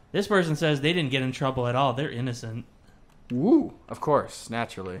 This person says they didn't get in trouble at all. They're innocent. Woo, of course,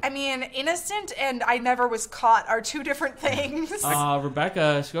 naturally. I mean, innocent and I never was caught are two different things.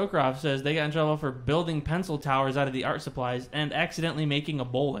 Rebecca Scowcroft says they got in trouble for building pencil towers out of the art supplies and accidentally making a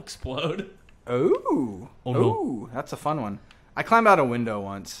bowl explode. Ooh. Oh, no. Ooh, that's a fun one. I climbed out a window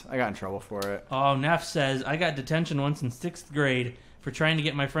once. I got in trouble for it. Oh, Neff says, I got detention once in 6th grade for trying to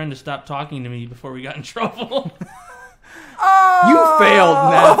get my friend to stop talking to me before we got in trouble. Oh! You failed,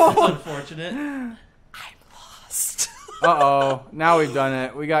 Neff. That's unfortunate. I'm lost. Uh-oh. Now we've done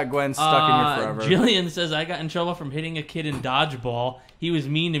it. We got Gwen stuck in here forever. Jillian says, I got in trouble from hitting a kid in dodgeball. He was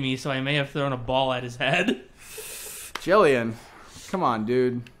mean to me, so I may have thrown a ball at his head. Jillian. Come on,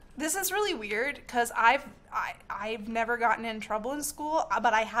 dude. This is really weird because I've never gotten in trouble in school,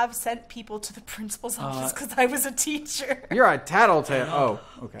 but I have sent people to the principal's office because I was a teacher. You're a tattletale. Oh,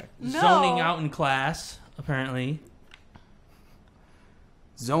 okay. No. Zoning out in class, apparently.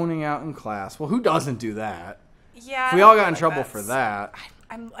 Zoning out in class. Well, who doesn't do that? Yeah. We all got in trouble for that.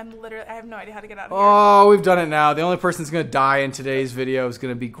 I'm literally, I have no idea how to get out of here. Oh, we've done it now. The only person that's going to die in today's video is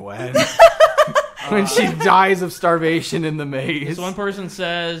going to be Gwen. When she dies of starvation in the maze. This one person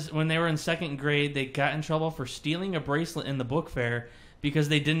says when they were in 2nd grade, they got in trouble for stealing a bracelet in the book fair because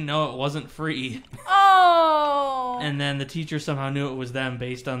they didn't know it wasn't free. Oh! And then the teacher somehow knew it was them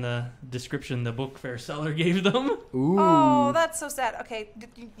based on the description the book fair seller gave them. Ooh. Oh, that's so sad. Okay,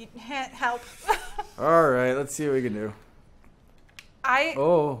 help. All right, let's see what we can do.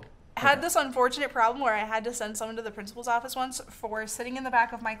 I had this unfortunate problem where I had to send someone to the principal's office once for sitting in the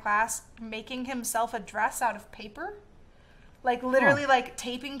back of my class making himself a dress out of paper. Like, literally, like,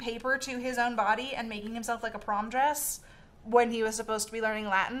 taping paper to his own body and making himself, like, a prom dress when he was supposed to be learning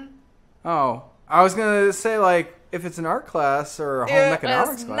Latin. Oh, I was going to say, like, if it's an art class or a home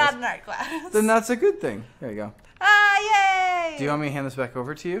economics class. Not an art class. Then that's a good thing. There you go. Ah, yay! Do you want me to hand this back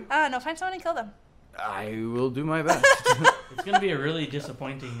over to you? No, find someone and kill them. I will do my best. It's going to be a really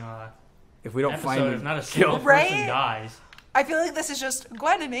disappointing if we don't episode find if not a single person dies. I feel like this is just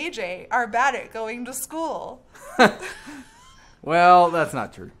Gwen and AJ are bad at going to school. Well, that's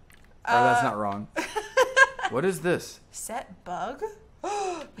not true. Or that's not wrong. What is this? Set bug?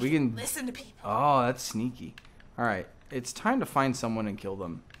 We can listen to people. Oh, that's sneaky. All right, it's time to find someone and kill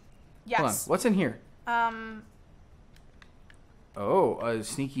them. Yes. Hold on. What's in here? Oh, a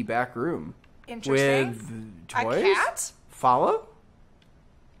sneaky back room. Interesting. With toys? A cat? Follow?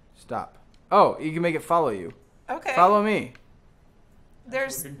 Stop. Oh, you can make it follow you. Okay. Follow me.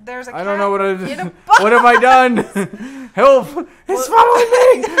 There's a cat. I don't know what I've in a what have I done? Help! It's following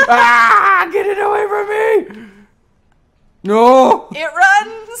me! Ah! Get it away from me! No! It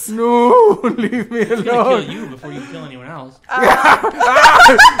runs! No! Leave me alone! It's gonna kill you before you kill anyone else.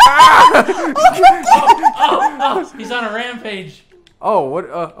 He's on a rampage. Oh, what?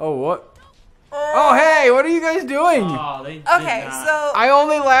 What? Oh, hey! What are you guys doing? Oh, they okay, so I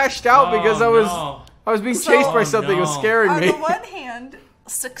only lashed out because I was being chased by something. It was scaring me. On the one hand,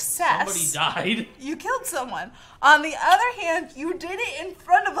 success. Somebody died. You killed someone. On the other hand, you did it in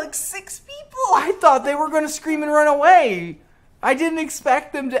front of like 6 people. I thought they were going to scream and run away. I didn't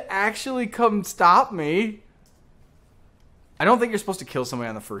expect them to actually come stop me. I don't think you're supposed to kill somebody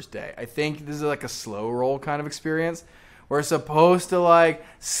on the first day. I think this is like a slow roll kind of experience. We're supposed to like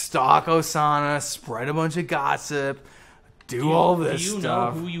stalk Osana, spread a bunch of gossip, do all this stuff. Do you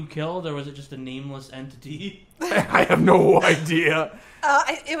know who you killed, or was it just a nameless entity? I have no idea.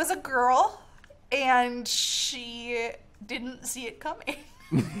 It was a girl, and she didn't see it coming.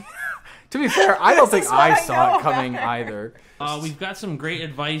 To be fair, I don't think I saw it coming either. We've got some great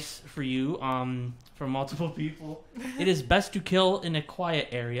advice for you from multiple people. It is best to kill in a quiet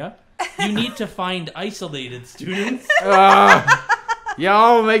area. You need to find isolated students.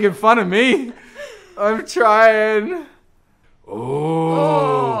 Y'all making fun of me. I'm trying.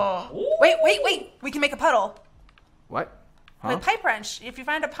 Oh. Wait. We can make a puddle. What? With a pipe wrench. If you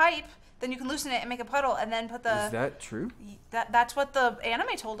find a pipe, then you can loosen it and make a puddle, and then put the... Is that true? That's what the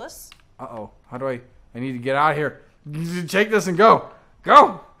anime told us. Uh-oh. How do I need to get out of here. Take this and go.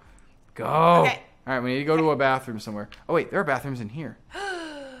 Go. Okay. All right, we need to go to a bathroom somewhere. Oh, wait, there are bathrooms in here.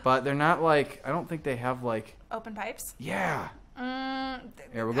 But they're not like, I don't think they have like... Open pipes? Yeah. Yeah,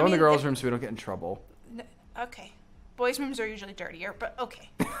 we'll go in the girls' room so we don't get in trouble. Okay. Boys' rooms are usually dirtier, but okay.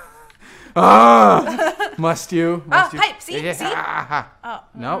 Must you? Pipe, see?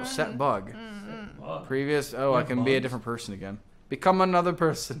 No, set bug. Previous, I can be a different person again. Become another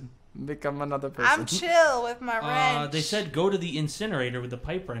person. I'm chill with my wrench. They said go to the incinerator with the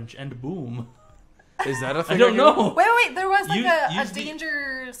pipe wrench and boom. Is that a thing? I don't know. Wait, there was like a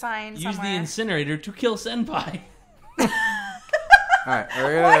danger sign somewhere. Use the incinerator to kill Senpai. Alright,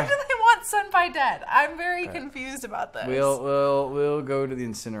 why do they want Senpai dead? I'm very confused about this. We'll go to the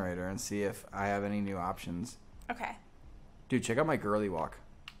incinerator and see if I have any new options. Okay. Dude, check out my girly walk.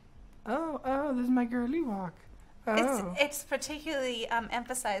 Oh, this is my girly walk. Oh. It's particularly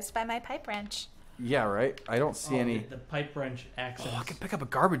emphasized by my pipe wrench. Yeah, right? I don't see any... The pipe wrench accents. Oh, I can pick up a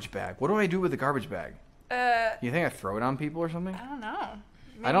garbage bag. What do I do with a garbage bag? You think I throw it on people or something? I don't know.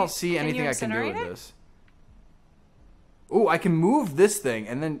 Maybe, I don't see anything I can do with this. Ooh, I can move this thing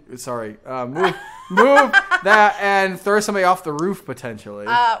and then... Sorry. Move that and throw somebody off the roof, potentially.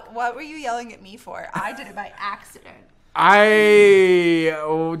 What were you yelling at me for? I did it by accident. I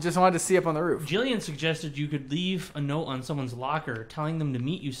just wanted to see up on the roof. Jillian suggested you could leave a note on someone's locker telling them to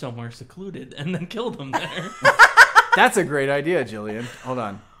meet you somewhere secluded and then kill them there. That's a great idea, Jillian. Hold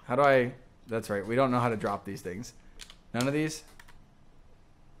on. How do I... That's right. We don't know how to drop these things. None of these?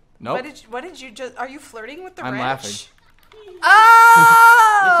 Nope. What did you just... Are you flirting with the wrench? I'm laughing.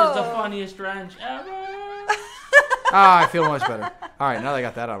 Oh! This is the funniest wrench ever. I feel much better. All right, now that I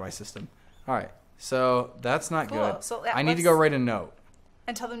got that out of my system. All right, so that's not good. So, I need to go write a note.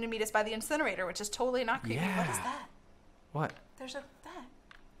 And tell them to meet us by the incinerator, which is totally not creepy. Yeah. What is that? What? There's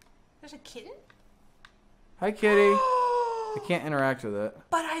a kitten? Hi, kitty. I can't interact with it.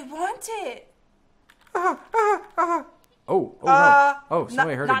 But I want it. Oh, no. Oh,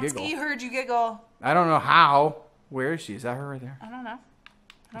 somebody heard a giggle. Natsuki heard you giggle. I don't know how. Where is she? Is that her right there? I don't know.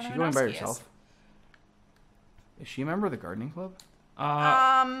 Is she going by herself? Is she a member of the gardening club?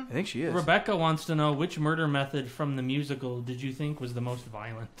 I think she is. Rebecca wants to know which murder method from the musical did you think was the most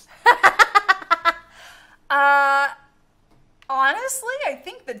violent? Honestly, I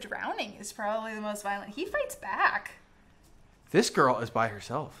think the drowning is probably the most violent. He fights back. This girl is by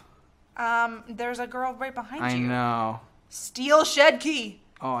herself. There's a girl right behind you. I know. Steal shed key.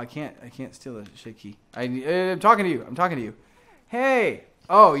 Oh, I can't steal the shit key. I'm talking to you. Hey.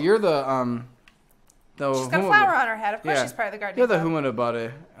 Oh, you're the She's got a flower on her head. Of course she's part of the gardening You're the club. Humana buddy.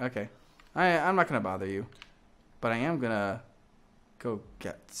 Okay. I'm not gonna bother you. But I am gonna go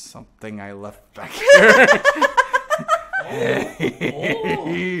get something I left back here.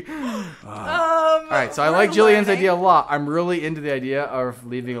 All right, so I like Jillian's idea a lot. I'm really into the idea of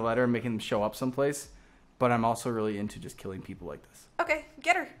leaving a letter and making them show up someplace, but I'm also really into just killing people like this. Okay,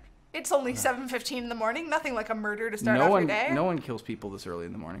 get her. It's only 7:15 in the morning. Nothing like a murder to start off your day. No one kills people this early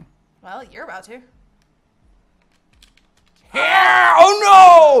in the morning. Well, you're about to. Yeah!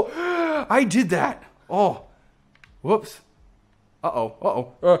 Oh no! I did that. Oh, whoops.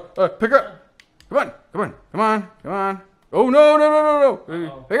 Uh-oh. Pick up. Come on. Oh, no.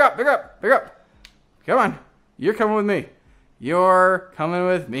 Pick up. Come on. You're coming with me.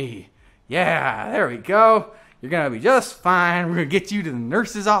 Yeah, there we go. You're going to be just fine. We're going to get you to the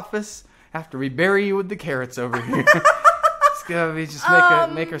nurse's office after we bury you with the carrots over here. It's going to be just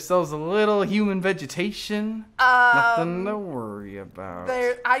make ourselves a little human vegetation. Nothing to worry about.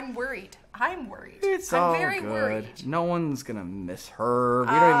 I'm worried. I'm all very good. worried. No one's going to miss her. We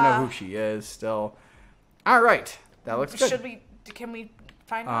don't even know who she is still. All right. That looks good. Can we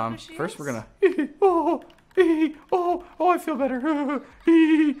find out who she first is? we're going to... I feel better.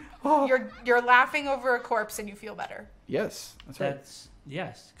 You're laughing over a corpse and you feel better. Yes, that's right.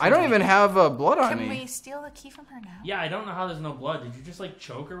 Yes. I don't even have blood on me. Can we steal the key from her now? Yeah, I don't know how there's no blood. Did you just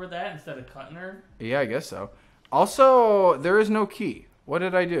choke her with that instead of cutting her? Yeah, I guess so. Also, there is no key. What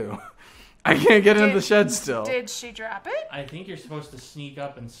did I do? I can't get into the shed still. Did she drop it? I think you're supposed to sneak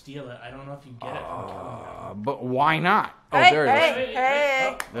up and steal it. I don't know if you get it from killing her. But why not? Oh, Hey, there it is.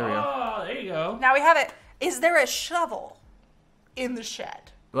 Hey. There we go. Oh, there you go. Now we have it. Is there a shovel in the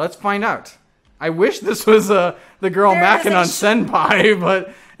shed? Let's find out. I wish this was the girl macking on Senpai,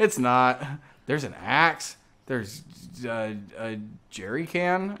 but it's not. There's an axe. There's a jerry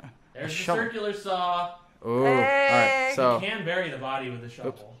can. There's the circular saw. Oh, all right. So you can bury the body with a shovel.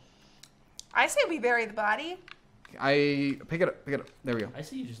 Oops. I say we bury the body. I pick it up. There we go. I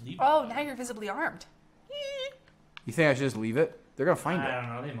say you just leave it. Oh, now you're visibly armed. You think I should just leave it? They're gonna find it. I don't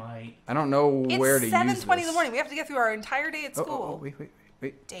know. They might. I don't know where to use this. It's 7:20 in the morning. We have to get through our entire day at school.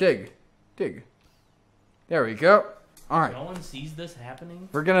 Wait. Dig. There we go. All right. No one sees this happening.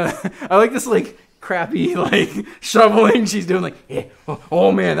 We're gonna. I like this crappy shoveling she's doing. Yeah.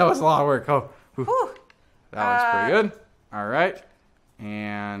 Oh man, that was a lot of work. Whew. That was pretty good. All right.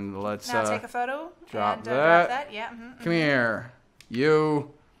 And let's now take a photo. drop and, that. Drop that. Yeah. Come here,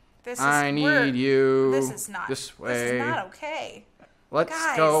 you. I need you. This is not. This way. This is not okay. Let's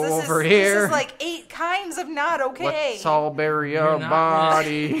Guys, go over here. This is 8 kinds of not okay. Let's all bury your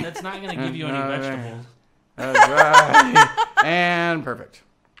body. That's not going to give you any vegetables. That's right. And perfect.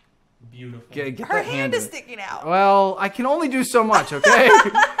 Beautiful. Get Her that hand is sticking out. Well, I can only do so much, okay?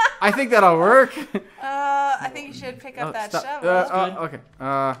 I think that'll work. I think you should pick up that shovel. Okay.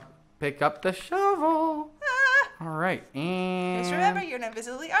 Pick up the shovel. All right. And just remember, you're not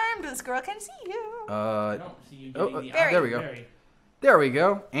visibly armed. This girl can see you. I don't see you getting the there we go. There we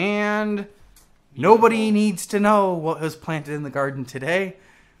go. And nobody needs to know what was planted in the garden today.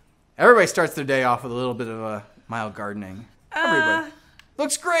 Everybody starts their day off with a little bit of a mild gardening. Everybody.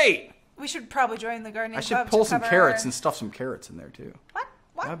 Looks great. We should probably join the gardening club. I should pull some carrots and stuff some carrots in there too. What?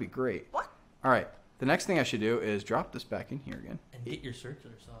 That'd be great. What? All right. The next thing I should do is drop this back in here again. And get your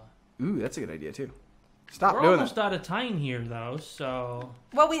circular saw. Ooh, that's a good idea too. Stop We're doing almost that. out of time here, though, so...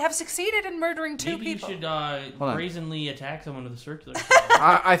 Well, we have succeeded in murdering 2 maybe people. Maybe you should brazenly attack someone with a circular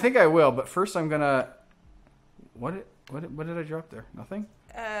saw. I think I will, but first I'm gonna... What did I drop there? Nothing?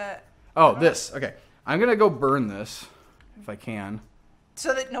 This. Okay. I'm gonna go burn this, if I can.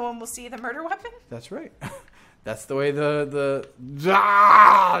 So that no one will see the murder weapon? That's right. That's the way that's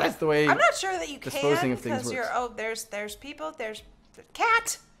the way. I'm not sure that you disposing can of things because you're. works. Oh, there's people. There's the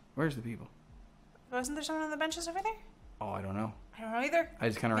cat. Where's the people? Wasn't there someone on the benches over there? Oh, I don't know. I don't know either. I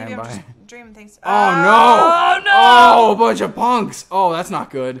just kind of ran Maybe I'm by. just dreaming things. Oh no! No! Oh, a bunch of punks. Oh, that's not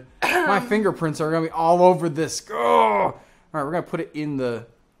good. My fingerprints are gonna be all over this. Oh! All right, we're gonna put it in the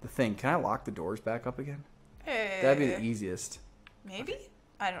thing. Can I lock the doors back up again? That'd be the easiest. Maybe?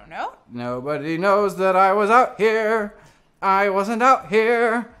 I don't know. Nobody knows that I was out here. I wasn't out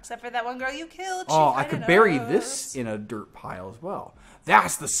here. Except for that one girl you killed. She Oh, I kinda could bury knows. this in a dirt pile as well.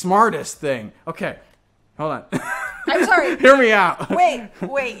 That's the smartest thing. Okay, hold on. I'm sorry. Hear me out. Wait.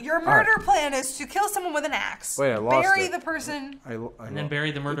 Your murder plan is to kill someone with an axe. Wait, I lost bury it. the person. And then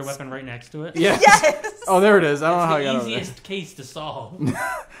bury the murder weapon right next to it. Yes. Yes. Oh, there it is. I don't know how I The got over there. easiest case to solve.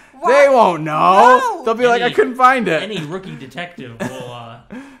 They won't know. No. They'll be like, I couldn't find it. Any rookie detective will.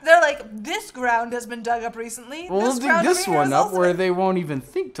 They're like, this ground has been dug up recently. Well, we'll dig this one up where they won't even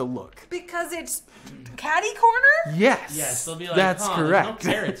think to look. Because it's catty corner? Yes. Yes, they'll be like, that's correct.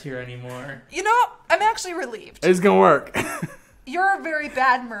 There's no carrots here anymore. You know, I'm actually relieved. It's gonna work. You're a very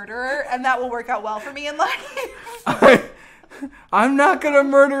bad murderer, and that will work out well for me in life. I'm not gonna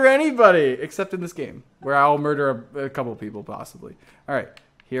murder anybody except in this game, where I'll murder a couple people possibly. All right,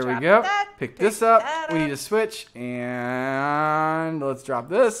 here we go. Pick this up. We need to switch, and let's drop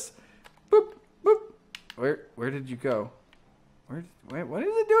this. Boop, boop. Where did you go? What is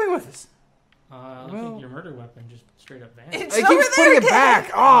it doing with this? I think your murder weapon just straight up vanished. It's It over keeps there putting it again.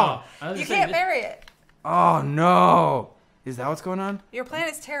 back. Oh, You can't bury it. oh no. Is that what's going on? Your plan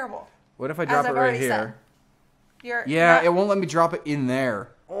is terrible. What if I drop it I've right already here? said. Yeah, it won't let me drop it in there.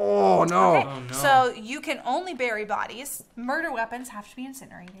 Oh no. Okay, Oh, no. so you can only bury bodies. Murder weapons have to be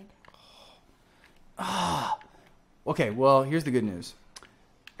incinerated. Okay, well, here's the good news.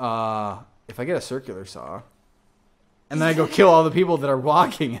 If I get a circular saw, and then I go kill all the people that are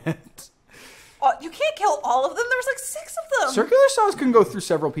blocking it. Oh, you can't kill all of them. There's like 6 of them. Circular saws can go through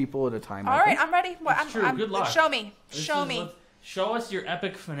several people at a time. All right, I'm ready. Well, It's true. Good luck. Show me. This Show is me. what- Show us your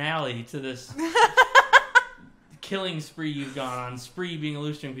epic finale to this killing spree you've gone on. Spree being a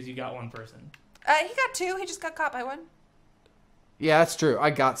loose term because you got one person. He got 2. He just got caught by 1. Yeah, that's true. I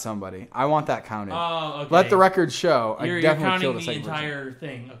got somebody. I want that counted. Oh, okay. Let the record show. You're I definitely counting killed a the second person. entire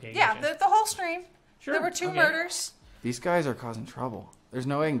thing. Okay. Yeah, gotcha. the whole stream. Sure, There were 2 okay. murders. These guys are causing trouble. There's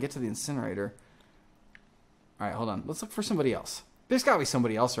no way I can get to the incinerator. All right, hold on. Let's look for somebody else. There's got to be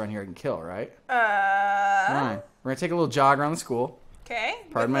somebody else around here I can kill, right? All right. We're going to take a little jog around the school. Okay.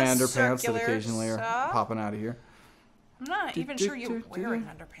 Pardon my with the underpants that circular occasionally are saw. popping out of here. I'm not even sure you're wearing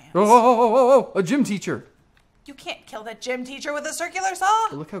underpants. Oh, a gym teacher. You can't kill that gym teacher with a circular saw.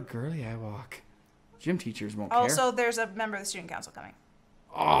 But look how girly I walk. Gym teachers won't Also, care. there's a member of the student council coming.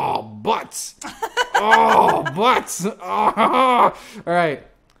 Oh, butts. Oh, butts. Oh. All right.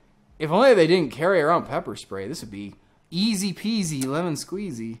 If only they didn't carry around pepper spray, this would be easy peasy lemon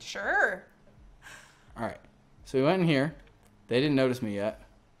squeezy. Sure. All right. So we went in here. They didn't notice me yet,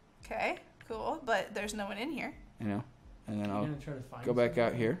 Okay, cool. But there's no one in here. you know. And then You're I'll gonna try to find go back out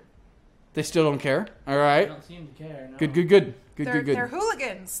somebody? here. They still don't care. All They right. don't seem to care. No. Good. They're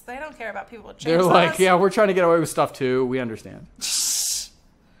hooligans. They don't care about people with chainsaws. They're like, yeah, we're trying to get away with stuff too. We understand.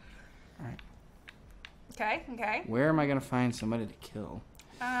 All right. Okay. Where am I going to find somebody to kill?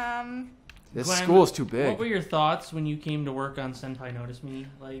 This Gwen, school is too big. What were your thoughts when you came to work on Senpai Notice Me?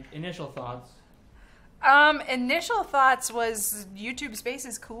 Like, initial thoughts? Initial thoughts was YouTube Space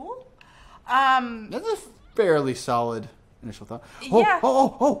is cool. That's a fairly solid initial thought. Yeah.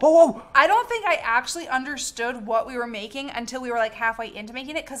 Oh. I don't think I actually understood what we were making until we were like halfway into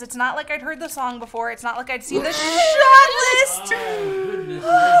making it, because it's not like I'd heard the song before. It's not like I'd seen the shot list. Oh, goodness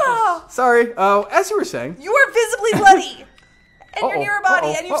gracious. Sorry. As you were saying. You are visibly bloody. And you're near a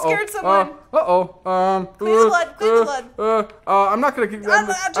body, and you've scared someone. Clean the blood. I'm not gonna.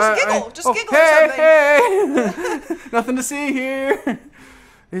 Just giggle or Hey. Nothing to see here.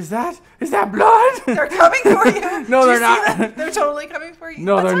 Is that blood? They're coming for you. No, Do they're you see not. them? They're totally coming for you.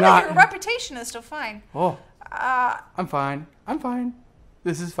 No, That's they're fine. not. Your reputation is still fine. Oh. I'm fine.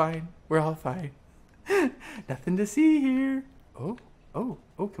 This is fine. We're all fine. Nothing to see here. Oh.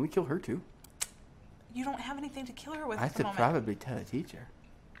 Can we kill her too? You don't have anything to kill her with I at have the to moment. probably tell a teacher.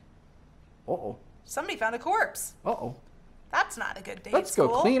 Uh-oh. Somebody found a corpse. Uh-oh. That's not a good day Let's at go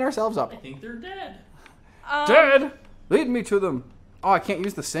school. clean ourselves up. I think they're dead. Dead! Lead me to them. Oh, I can't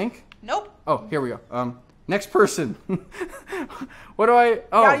use the sink? Nope. Oh, here we go. Next person. What do I...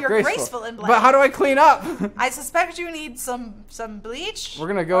 Oh, Now you're graceful in blood. But how do I clean up? I suspect you need some bleach. We're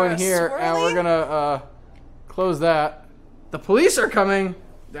gonna go or in a here and we're swirly. gonna close that. The police are coming.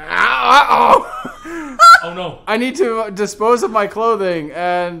 Oh! Oh no. I need to dispose of my clothing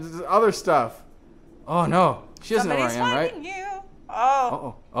and other stuff. Oh no. She doesn't know where I am, right? Somebody's finding you.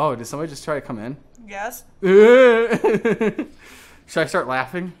 Oh. Oh, did somebody just try to come in? Yes. Should I start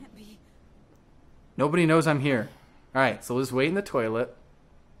laughing? Nobody knows I'm here. Alright, so let's wait in the toilet.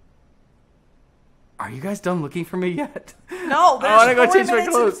 Are you guys done looking for me yet? No, there's 4 change my minutes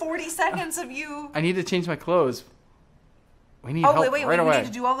clothes. and 40 seconds of you. I need to change my clothes. We need help wait, right we away. need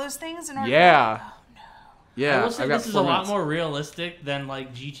to do all those things in order Yeah. to... Oh, no. Yeah, I will say I've got this is 4 a lot minutes. more realistic than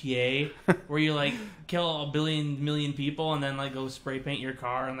like GTA, where you like kill a million people and then like go spray paint your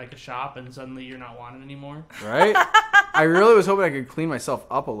car in like a shop and suddenly you're not wanted anymore. Right? I really was hoping I could clean myself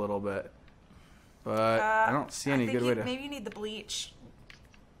up a little bit. But I don't see any good way to... Maybe you need the bleach.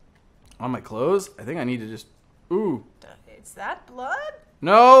 On my clothes? I think I need to just... Ooh. Is that blood?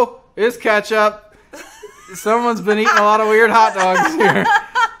 No! It's ketchup! Someone's been eating a lot of weird hot dogs here.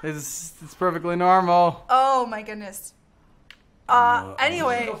 It's perfectly normal. Oh my goodness.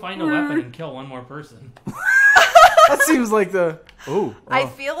 Anyway. Go find a weapon and kill one more person. That seems like the... Ooh. I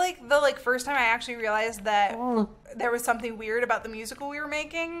feel like the first time I actually realized that there was something weird about the musical we were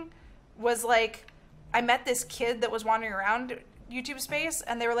making was like I met this kid that was wandering around YouTube space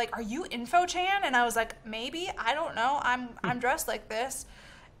and they were like, "Are you Info-chan?" And I was like, "Maybe, I don't know. I'm dressed like this."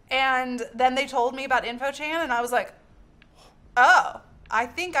 And then they told me about Info-chan and I was like, "Oh, I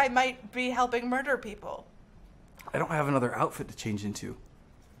think I might be helping murder people." I don't have another outfit to change into.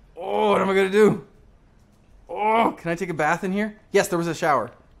 Oh, what am I going to do? Oh, can I take a bath in here? Yes, there was a shower.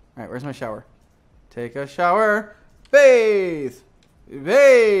 All right, where's my shower? Take a shower. Bathe.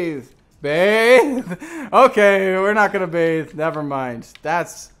 Bathe. Bathe. Okay, we're not going to bathe. Never mind.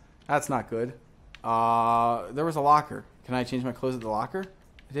 That's not good. There was a locker. Can I change my clothes at the locker?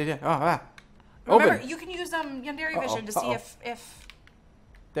 Yeah. Remember, Open. you can use Yandere vision to see if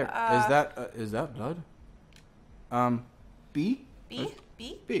There. Is that blood? B?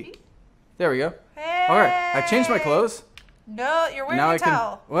 B. There we go. Hey. All right. I changed my clothes. No, you're wearing Now a I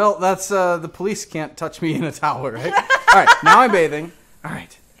towel. can. Well, that's the police can't touch me in a towel, right? All right. Now I'm bathing. All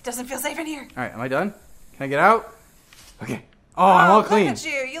right. It doesn't feel safe in here. All right. Am I done? Can I get out? Okay. Oh, I'm all clean. Look at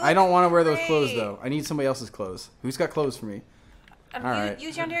you. You look I don't want to wear those great. clothes though. I need somebody else's clothes. Who's got clothes for me? All right.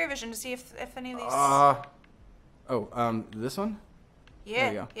 Use Yandere vision to see if any of these. This one.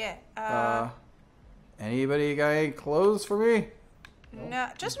 Yeah. there you go. Yeah. Anybody got any clothes for me? No,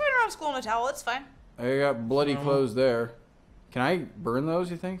 just run around school in a towel. It's fine. I got bloody clothes there. Can I burn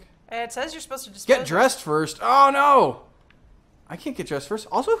those, you think? It says you're supposed to dispose. Get dressed first. Oh, no. I can't get dressed first.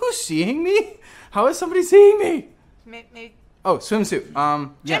 Also, who's seeing me? How is somebody seeing me? Maybe. Oh, swimsuit.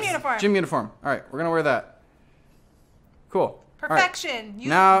 Yes. uniform. Gym uniform. All right, we're going to wear that. Cool. Perfection. Right.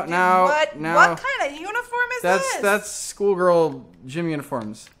 Now. What kind of uniform is this? That's schoolgirl gym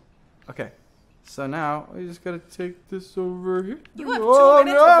uniforms. Okay. So now, I just got to take this over here. You have 2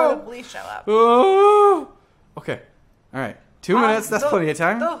 minutes before the police show up. Oh. Okay. All right. 2 minutes. That's plenty of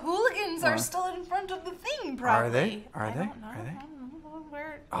time. The hooligans are still in front of the thing, probably. Are they? I don't know. I don't know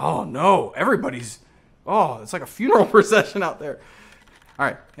where. Oh, no. Everybody's... Oh, it's like a funeral procession out there. All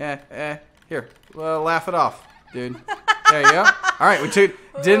right. Here. Laugh it off, dude. There you go. All right. We did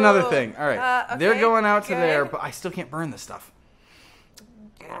another thing. All right. Okay, They're going out to good. there, but I still can't burn this stuff.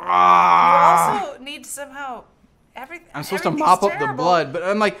 You also need somehow... I'm supposed to mop up the blood, but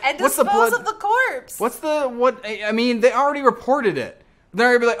I'm like, and what's the blood? dispose of the corpse. I mean, they already reported it. They're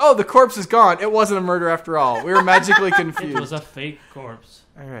going to be like, oh, the corpse is gone. It wasn't a murder after all. We were magically confused. It was a fake corpse.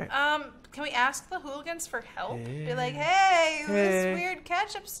 All right. Can we ask the hooligans for help? Be like, hey, this weird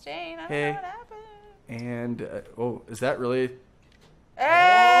ketchup stain. I don't know what happened. And, is that really... Hey!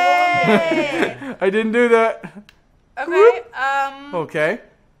 I didn't do that. Okay, Okay.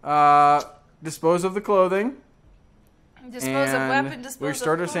 Dispose of the clothing. dispose of weapon, dispose we of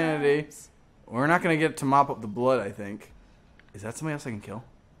restart our sanity. corpse. We're not going to get to mop up the blood, I think. Is that somebody else I can kill?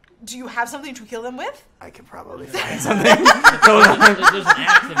 Do you have something to kill them with? I could probably find something. There's an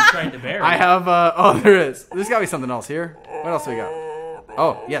axe that he tried to bury. I have, there is. There's got to be something else here. What else do we got?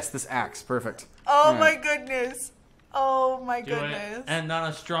 Oh, yes, this axe. Perfect. Oh my goodness. Oh my Do goodness. it. And on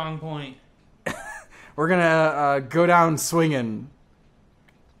a strong point. We're going to go down swinging.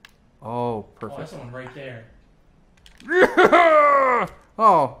 Oh, Oh, perfect. that's someone right there.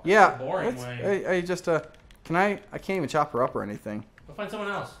 Oh, yeah. Boring way. I just, I can't even chop her up or anything. Go find someone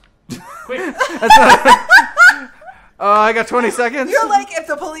else. Quick. I got 20 seconds. You're like, if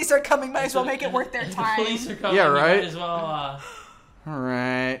the police are coming, might as well make it worth their If time. the police are coming, Yeah, you right? might as well, All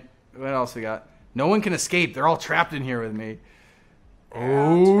right. What else we got? No one can escape. They're all trapped in here with me.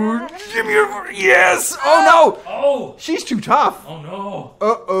 Oh, Give me your... Yes! Oh, no! Oh! She's too tough. Oh, no.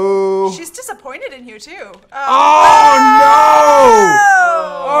 Uh-oh. She's disappointed in you, too. Oh, no!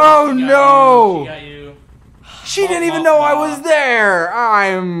 Oh, no! She got you. She didn't even know I was there.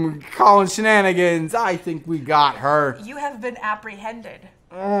 I'm calling shenanigans. I think we got her. You have been apprehended.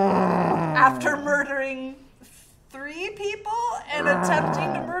 After murdering 3 people and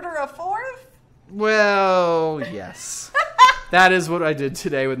attempting to murder a 4th? Well, yes. That is what I did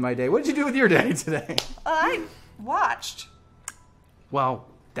today with my day. What did you do with your day today? I watched. Well,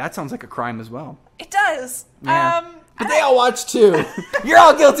 that sounds like a crime as well. It does. Yeah. But they all watched too. You're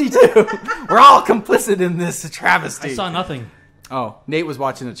all guilty too. We're all complicit in this travesty. I saw nothing. Oh, Nate was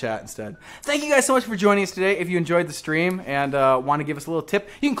watching the chat instead. Thank you guys so much for joining us today. If you enjoyed the stream and want to give us a little tip,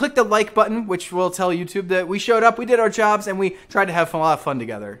 you can click the like button, which will tell YouTube that we showed up, we did our jobs, and we tried to have a lot of fun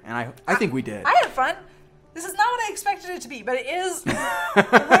together. And I think we did. I had fun. This is not what I expected it to be, but it is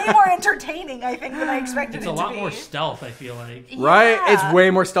way more entertaining, I think, than I expected it to be. It's a lot more stealth, I feel like. Right? Yeah. It's way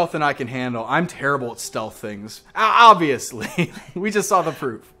more stealth than I can handle. I'm terrible at stealth things. Obviously. We just saw the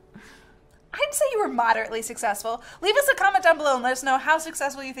proof. I'd say you were moderately successful. Leave us a comment down below and let us know how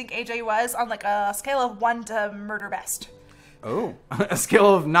successful you think AJ was on like a scale of 1 to murder best. Oh, a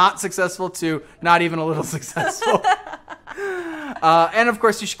scale of not successful to not even a little successful. And of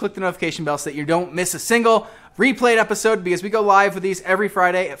course, you should click the notification bell so that you don't miss a single replayed episode, because we go live with these every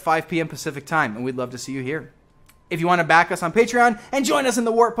Friday at 5 p.m. Pacific time, and we'd love to see you here. If you want to back us on Patreon and join us in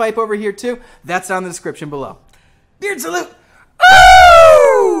the Warp Pipe over here too, that's down in the description below. Beard salute!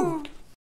 Ooh!